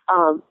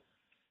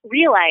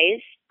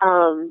realize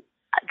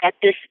that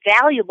this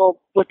valuable,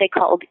 what they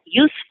called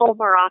useful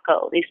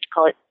Morocco, they used to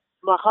call it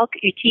Maroc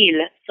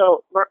utile.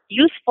 So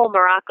useful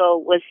Morocco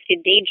was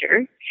in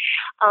danger.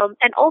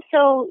 And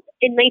also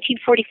in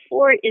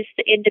 1944 is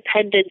the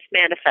Independence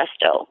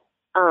Manifesto.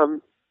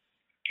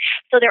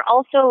 So they're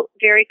also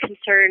very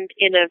concerned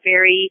in a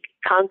very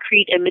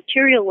concrete and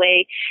material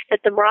way that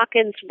the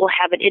Moroccans will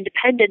have an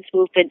independence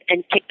movement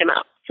and kick them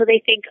out. So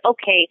they think,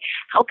 okay,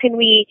 how can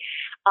we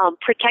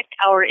protect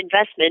our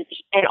investment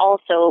and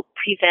also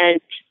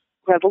prevent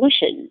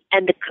revolution?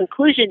 And the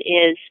conclusion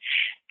is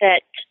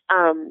that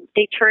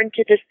they turned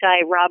to this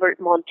guy, Robert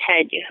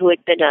Montaigne, who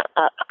had been a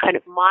kind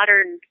of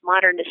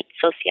modernist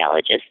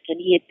sociologist,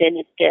 and he had been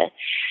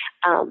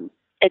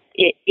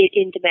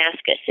in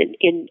Damascus,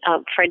 in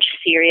French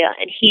Syria,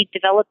 and he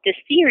developed this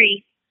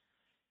theory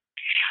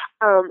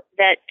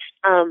that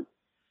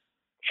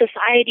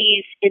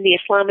societies in the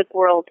Islamic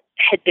world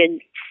had been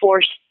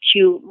forced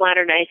to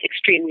modernize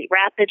extremely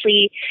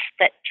rapidly,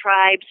 that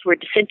tribes were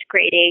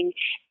disintegrating,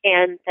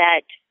 and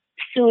that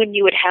soon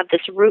you would have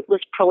this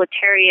rootless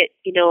proletariat,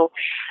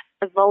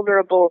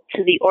 vulnerable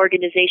to the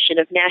organization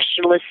of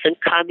nationalists and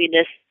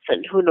communists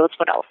and who knows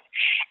what else.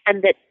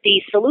 And that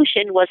the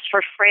solution was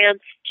for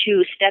France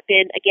to step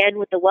in again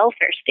with the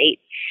welfare state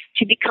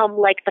to become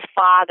like the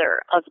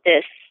father of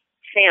this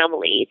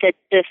family, that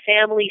the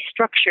family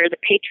structure, the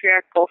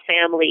patriarchal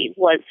family,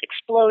 was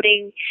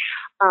exploding,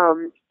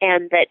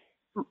 and that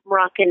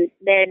Moroccan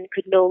men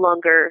could no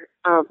longer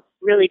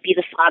really be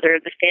the father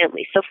of the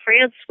family. So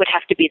France would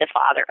have to be the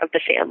father of the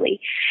family,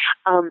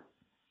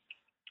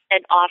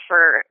 and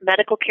offer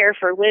medical care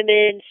for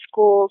women,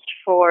 schools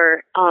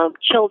for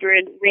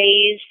children,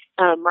 raise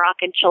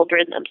Moroccan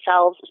children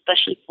themselves,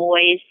 especially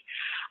boys,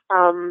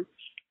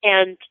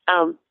 and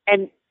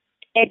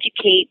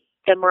educate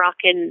the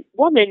Moroccan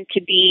woman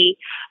to be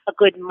a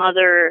good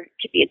mother,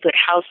 to be a good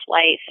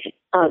housewife,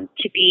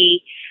 to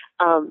be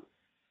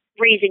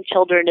raising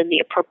children in the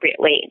appropriate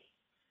way.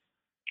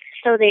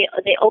 So they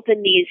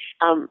open these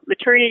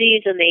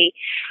maternities, and they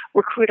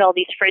recruit all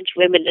these French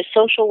women as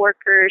social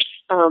workers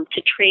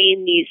to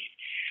train these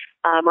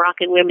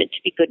Moroccan women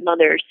to be good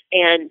mothers.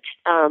 And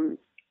I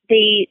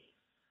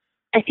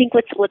think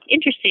what's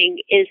interesting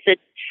is that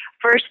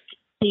first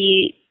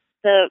the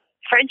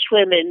French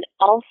women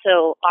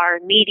also are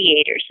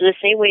mediators, in the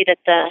same way that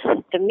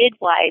the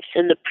midwives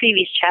in the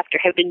previous chapter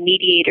have been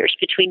mediators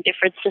between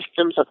different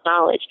systems of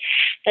knowledge,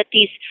 that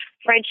these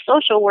French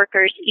social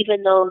workers,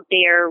 even though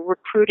they are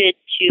recruited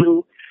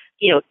to,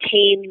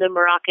 tame the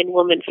Moroccan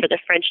woman for the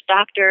French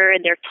doctor,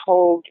 and they're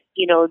told,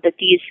 that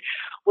these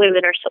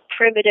women are so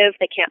primitive,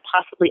 they can't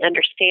possibly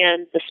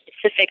understand the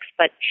specifics,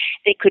 but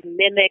they could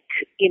mimic,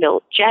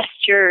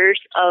 gestures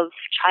of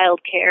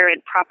childcare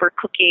and proper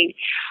cooking.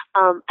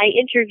 I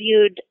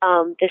interviewed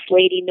this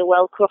lady,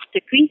 Noëlle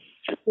Courtecuisse,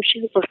 which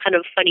was kind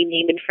of a funny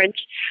name in French.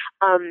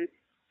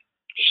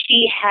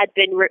 She had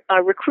been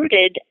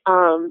recruited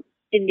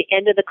in the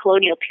end of the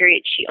colonial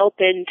period. She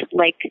opened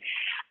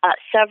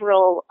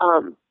several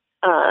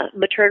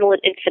maternal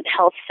and infant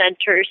health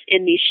centers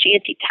in these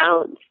shanty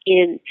towns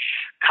in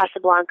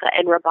Casablanca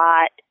and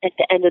Rabat at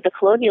the end of the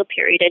colonial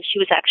period. And she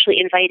was actually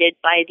invited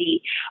by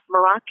the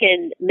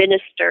Moroccan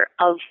Minister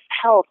of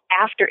Health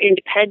after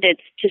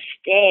independence to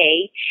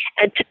stay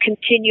and to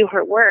continue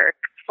her work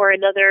for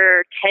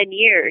another 10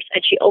 years.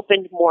 And she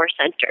opened more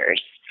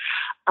centers.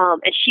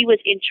 And she was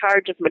in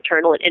charge of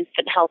maternal and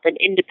infant health in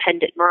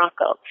independent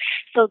Morocco.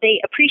 So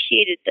they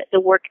appreciated the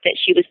work that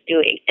she was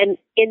doing. And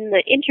in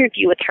the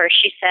interview with her,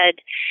 she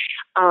said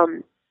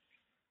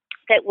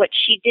that what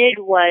she did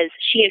was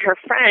she and her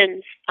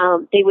friends,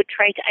 they would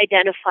try to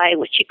identify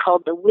what she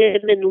called the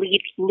women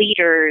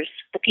leaders,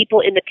 the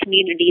people in the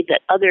community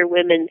that other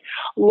women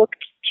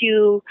looked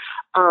to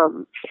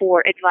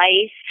for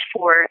advice,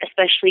 for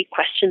especially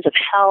questions of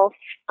health,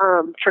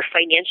 for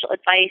financial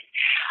advice.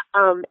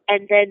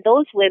 And then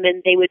those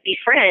women, they would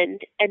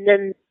befriend, and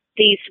then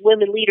these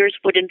women leaders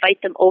would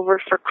invite them over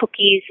for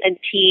cookies and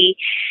tea,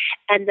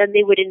 and then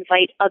they would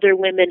invite other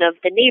women of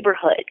the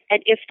neighborhood.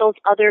 And if those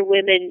other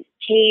women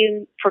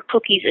came for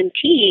cookies and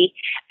tea,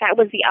 that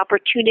was the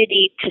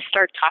opportunity to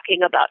start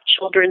talking about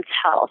children's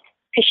health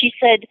Because she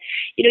said,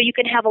 you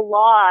can have a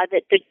law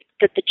that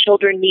the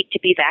children need to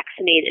be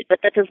vaccinated, but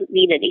that doesn't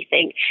mean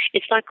anything.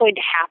 It's not going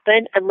to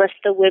happen unless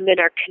the women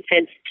are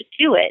convinced to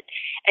do it,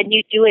 and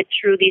you do it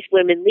through these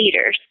women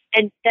leaders.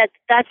 And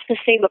that's the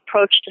same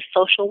approach to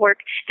social work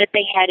that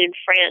they had in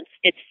France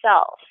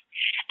itself.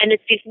 And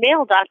it's these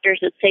male doctors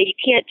that say, you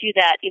can't do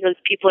that. These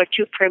people are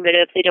too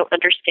primitive. They don't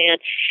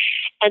understand.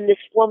 And this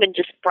woman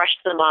just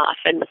brushed them off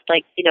and was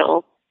like, you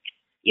don't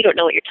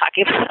know what you're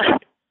talking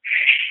about.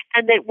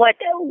 And that what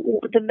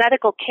the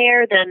medical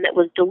care then that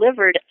was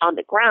delivered on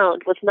the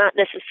ground was not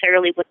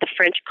necessarily what the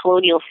French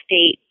colonial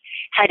state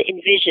had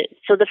envisioned.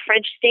 So the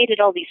French state had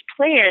all these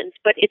plans,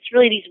 but it's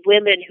really these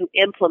women who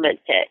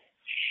implement it.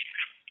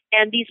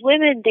 And these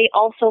women, they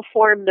also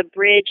form the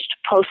bridge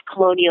to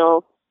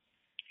post-colonial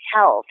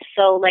health.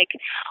 So,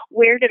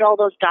 where did all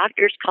those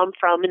doctors come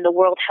from in the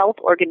World Health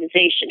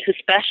Organization who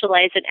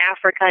specialize in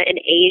Africa and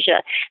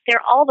Asia?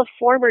 They're all the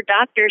former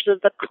doctors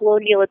of the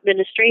colonial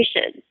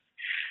administration.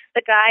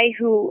 The guy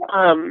who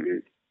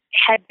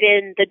had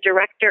been the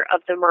director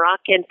of the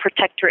Moroccan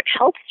Protectorate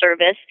Health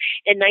Service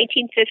in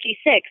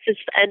 1956, it's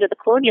the end of the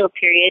colonial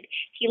period,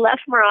 he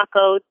left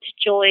Morocco to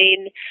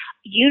join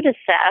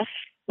UNICEF,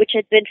 which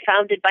had been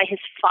founded by his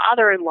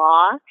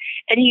father-in-law,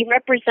 and he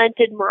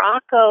represented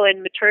Morocco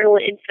and maternal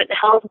and infant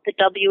health at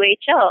the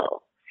WHO.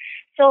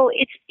 So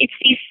it's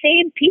these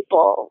same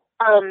people.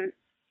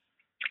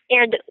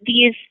 And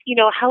these,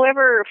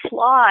 however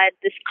flawed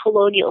this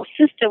colonial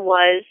system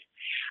was,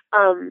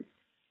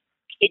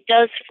 it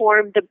does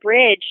form the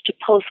bridge to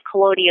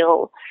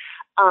post-colonial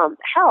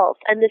health.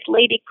 And this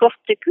lady, Courte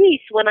de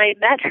Guiche, when I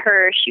met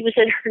her, she was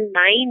in her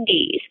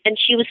 90s, and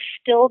she was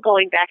still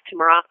going back to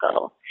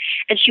Morocco,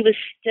 and she was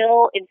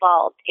still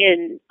involved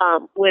in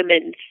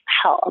women's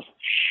health.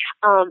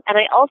 And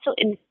I also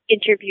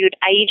interviewed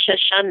Aisha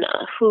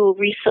Shanna, who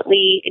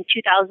recently, in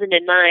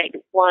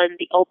 2009, won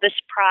the Opus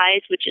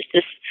Prize, which is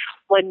this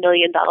 $1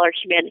 million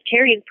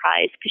humanitarian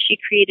prize, because she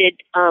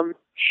created,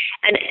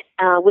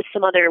 with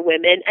some other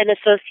women, an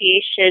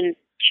association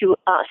to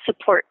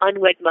support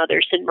unwed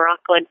mothers in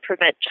Morocco and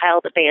prevent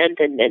child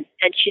abandonment,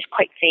 and she's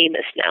quite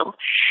famous now.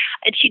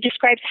 And she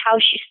describes how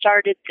she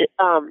started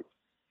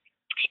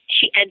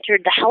she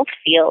entered the health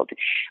field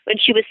when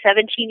she was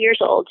 17 years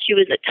old. She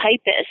was a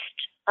typist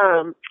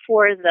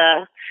for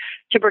the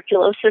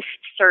tuberculosis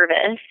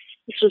service.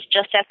 This was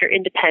just after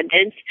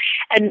independence.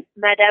 And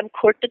Madame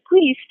Courte de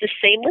Guiche, the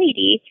same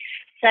lady,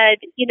 said,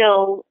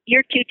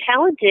 you're too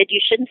talented.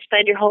 You shouldn't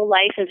spend your whole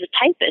life as a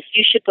typist.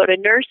 You should go to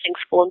nursing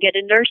school and get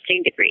a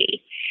nursing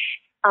degree.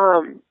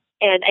 And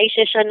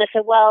Aisha Shanna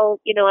said, well,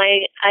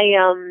 I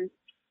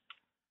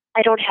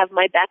don't have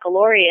my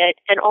baccalaureate,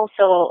 and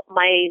also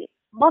my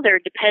mother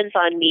depends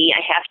on me.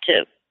 I have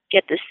to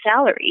get this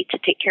salary to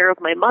take care of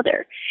my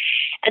mother.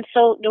 And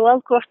so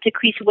Noël Courte de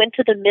Guiche went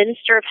to the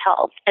Minister of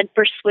Health and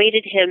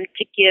persuaded him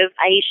to give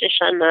Aisha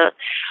Shanna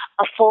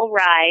a full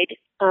ride,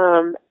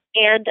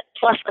 and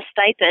plus a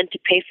stipend to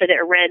pay for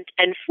their rent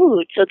and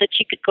food so that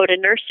she could go to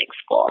nursing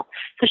school.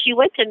 So she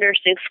went to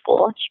nursing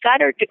school, she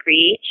got her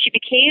degree, she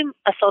became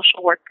a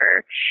social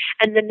worker,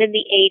 and then in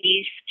the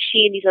 80s,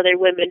 she and these other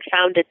women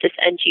founded this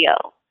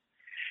NGO.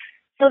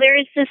 So there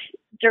is this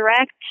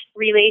direct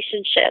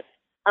relationship,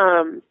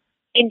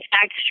 in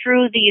fact,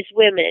 through these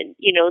women,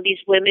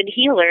 these women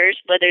healers,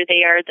 whether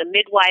they are the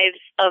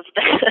midwives of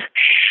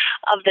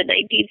the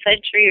 19th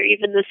century or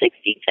even the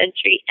 16th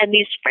century, and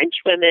these French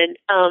women,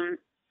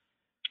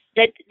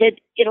 that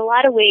in a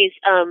lot of ways,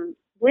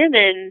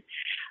 women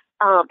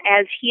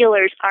as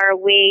healers are a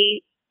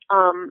way,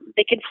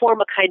 they can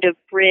form a kind of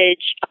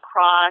bridge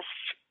across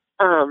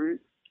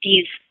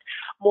these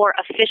more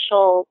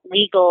official,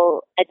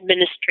 legal,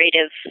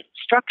 administrative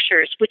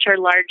structures, which are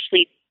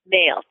largely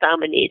male,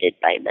 dominated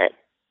by men.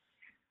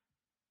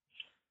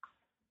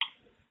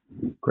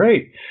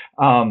 Great.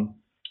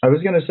 I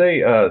was going to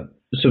say,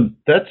 so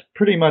that's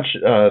pretty much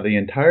the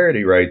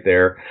entirety right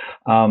there.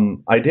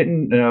 I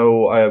didn't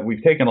know,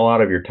 we've taken a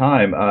lot of your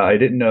time. I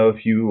didn't know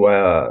if you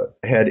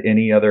had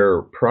any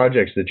other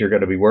projects that you're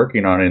going to be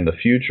working on in the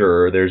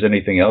future, or there's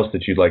anything else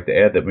that you'd like to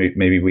add that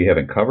maybe we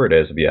haven't covered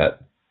as of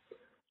yet.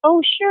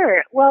 Oh,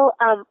 sure. Well,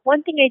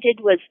 one thing I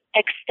did was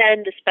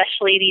extend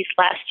especially these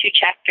last two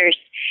chapters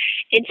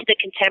into the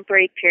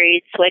contemporary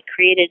period. So I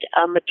created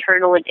a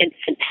maternal and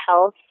infant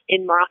health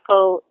in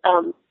Morocco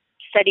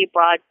study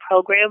abroad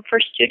program for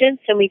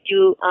students, and we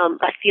do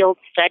a field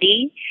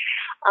study.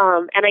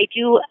 And I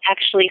do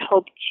actually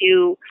hope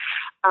to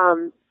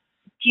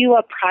do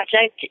a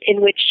project in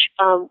which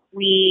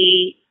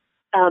we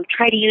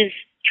try to use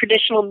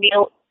traditional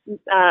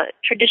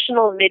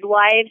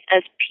midwives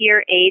as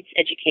peer AIDS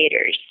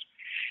educators,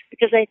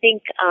 because I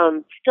think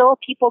still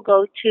people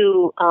go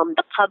to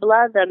the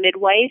qabla, the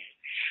midwife,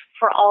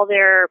 for all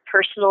their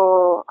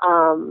personal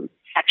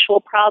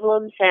sexual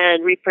problems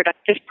and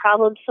reproductive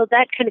problems. So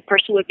that kind of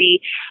person would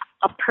be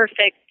a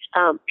perfect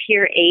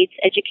peer AIDS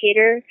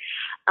educator.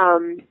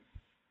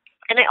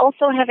 And I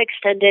also have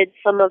extended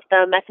some of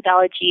the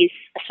methodologies,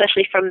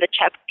 especially from the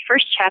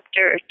first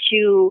chapter,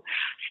 to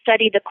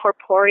study the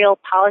corporeal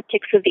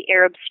politics of the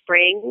Arab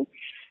Spring.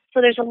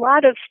 So there's a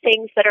lot of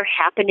things that are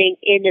happening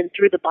in and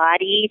through the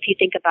body. If you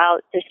think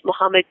about this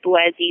Mohammed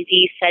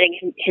Bouazizi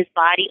setting his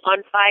body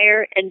on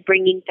fire and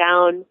bringing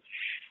down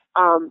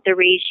the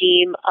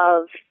regime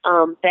of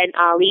Ben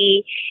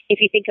Ali.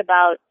 If you think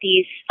about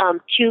these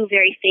two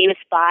very famous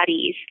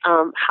bodies,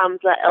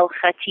 Hamza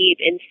el-Khatib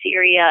in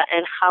Syria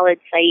and Khalid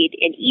Said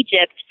in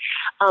Egypt,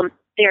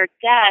 their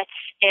deaths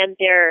and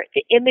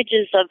the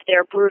images of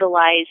their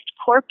brutalized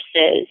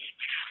corpses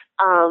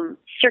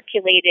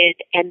circulated,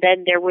 and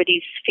then there were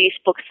these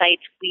Facebook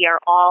sites, We Are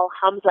All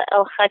Hamza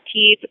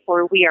el-Khatib,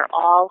 or We Are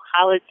All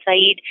Khalid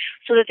Said,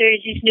 so that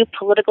there's these new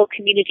political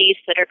communities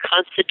that are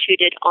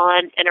constituted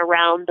on and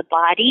around the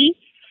body,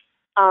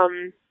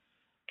 and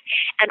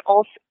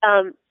also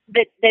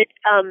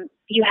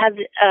you have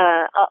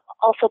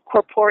also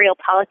corporeal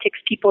politics,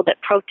 people that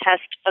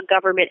protest a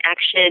government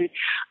action,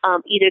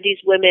 either these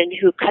women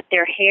who cut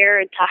their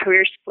hair in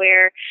Tahrir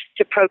Square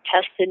to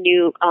protest the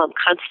new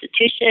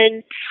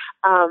constitution,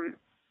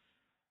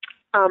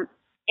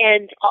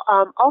 and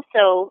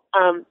also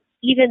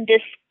even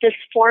this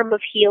form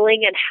of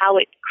healing and how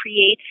it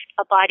creates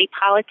a body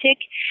politic,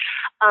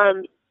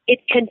 it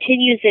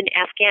continues in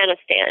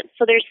Afghanistan.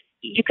 So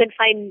you can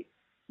find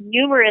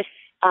numerous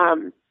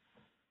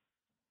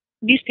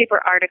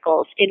newspaper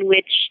articles in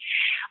which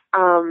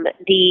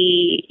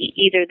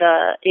either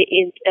the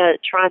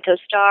Toronto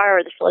Star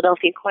or the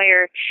Philadelphia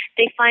Inquirer,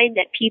 they find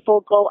that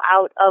people go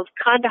out of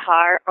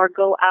Kandahar or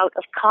go out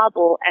of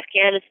Kabul,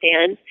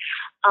 Afghanistan,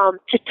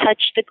 to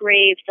touch the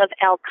graves of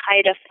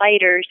Al-Qaeda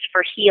fighters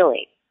for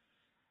healing.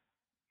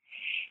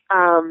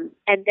 And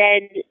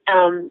then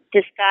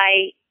this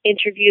guy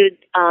interviewed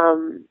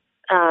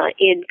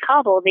in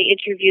Kabul, they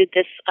interviewed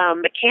this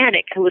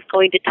mechanic who was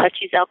going to touch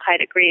these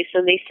Al-Qaeda graves,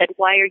 and they said,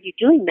 "Why are you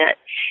doing that?"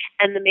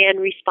 And the man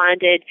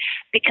responded,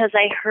 "Because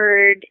I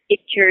heard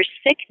it cures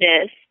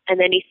sickness." And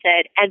then he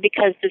said, "And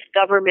because this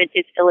government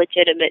is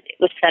illegitimate, it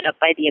was set up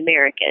by the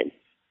Americans."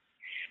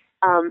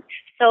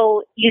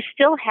 So you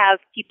still have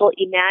people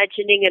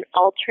imagining an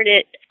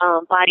alternate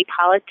body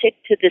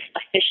politic to this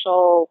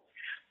official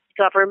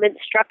government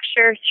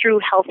structure through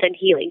health and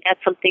healing.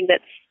 That's something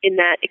that's in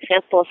that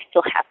example is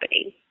still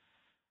happening.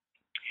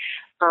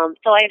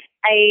 So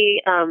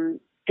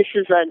this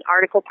is an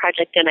article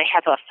project, and I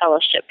have a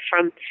fellowship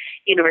from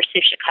University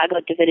of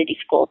Chicago Divinity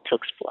School to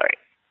explore it.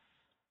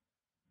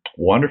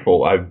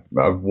 Wonderful. I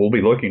will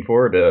be looking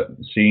forward to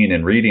seeing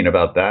and reading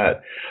about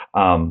that.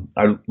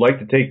 I'd like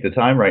to take the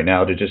time right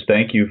now to just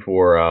thank you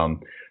for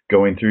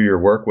going through your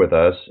work with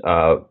us.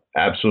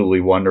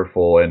 Absolutely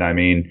wonderful. And I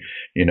mean,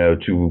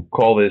 to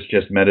call this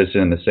just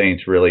Medicine and the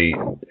Saints really,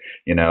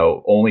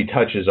 only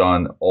touches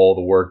on all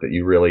the work that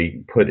you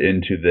really put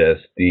into this,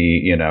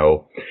 the,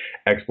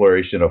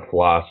 exploration of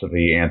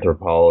philosophy,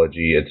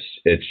 anthropology.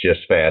 It's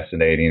just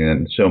fascinating,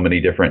 and so many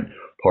different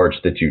parts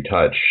that you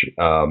touch.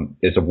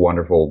 It's a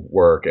wonderful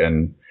work.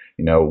 And,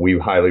 we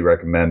highly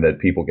recommend that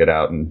people get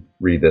out and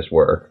read this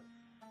work.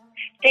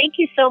 Thank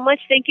you so much.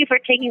 Thank you for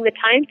taking the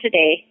time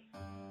today.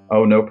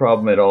 Oh, no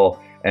problem at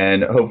all.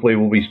 And hopefully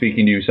we'll be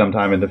speaking to you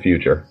sometime in the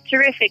future.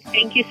 Terrific.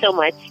 Thank you so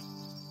much.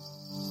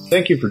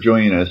 Thank you for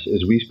joining us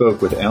as we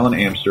spoke with Ellen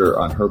Amster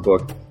on her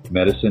book,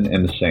 Medicine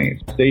and the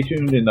Saints. Stay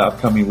tuned in the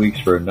upcoming weeks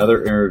for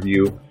another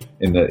interview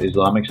in the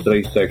Islamic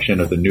Studies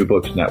section of the New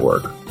Books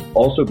Network.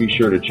 Also be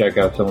sure to check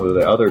out some of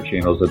the other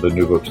channels of the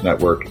New Books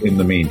Network in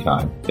the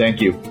meantime.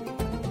 Thank you.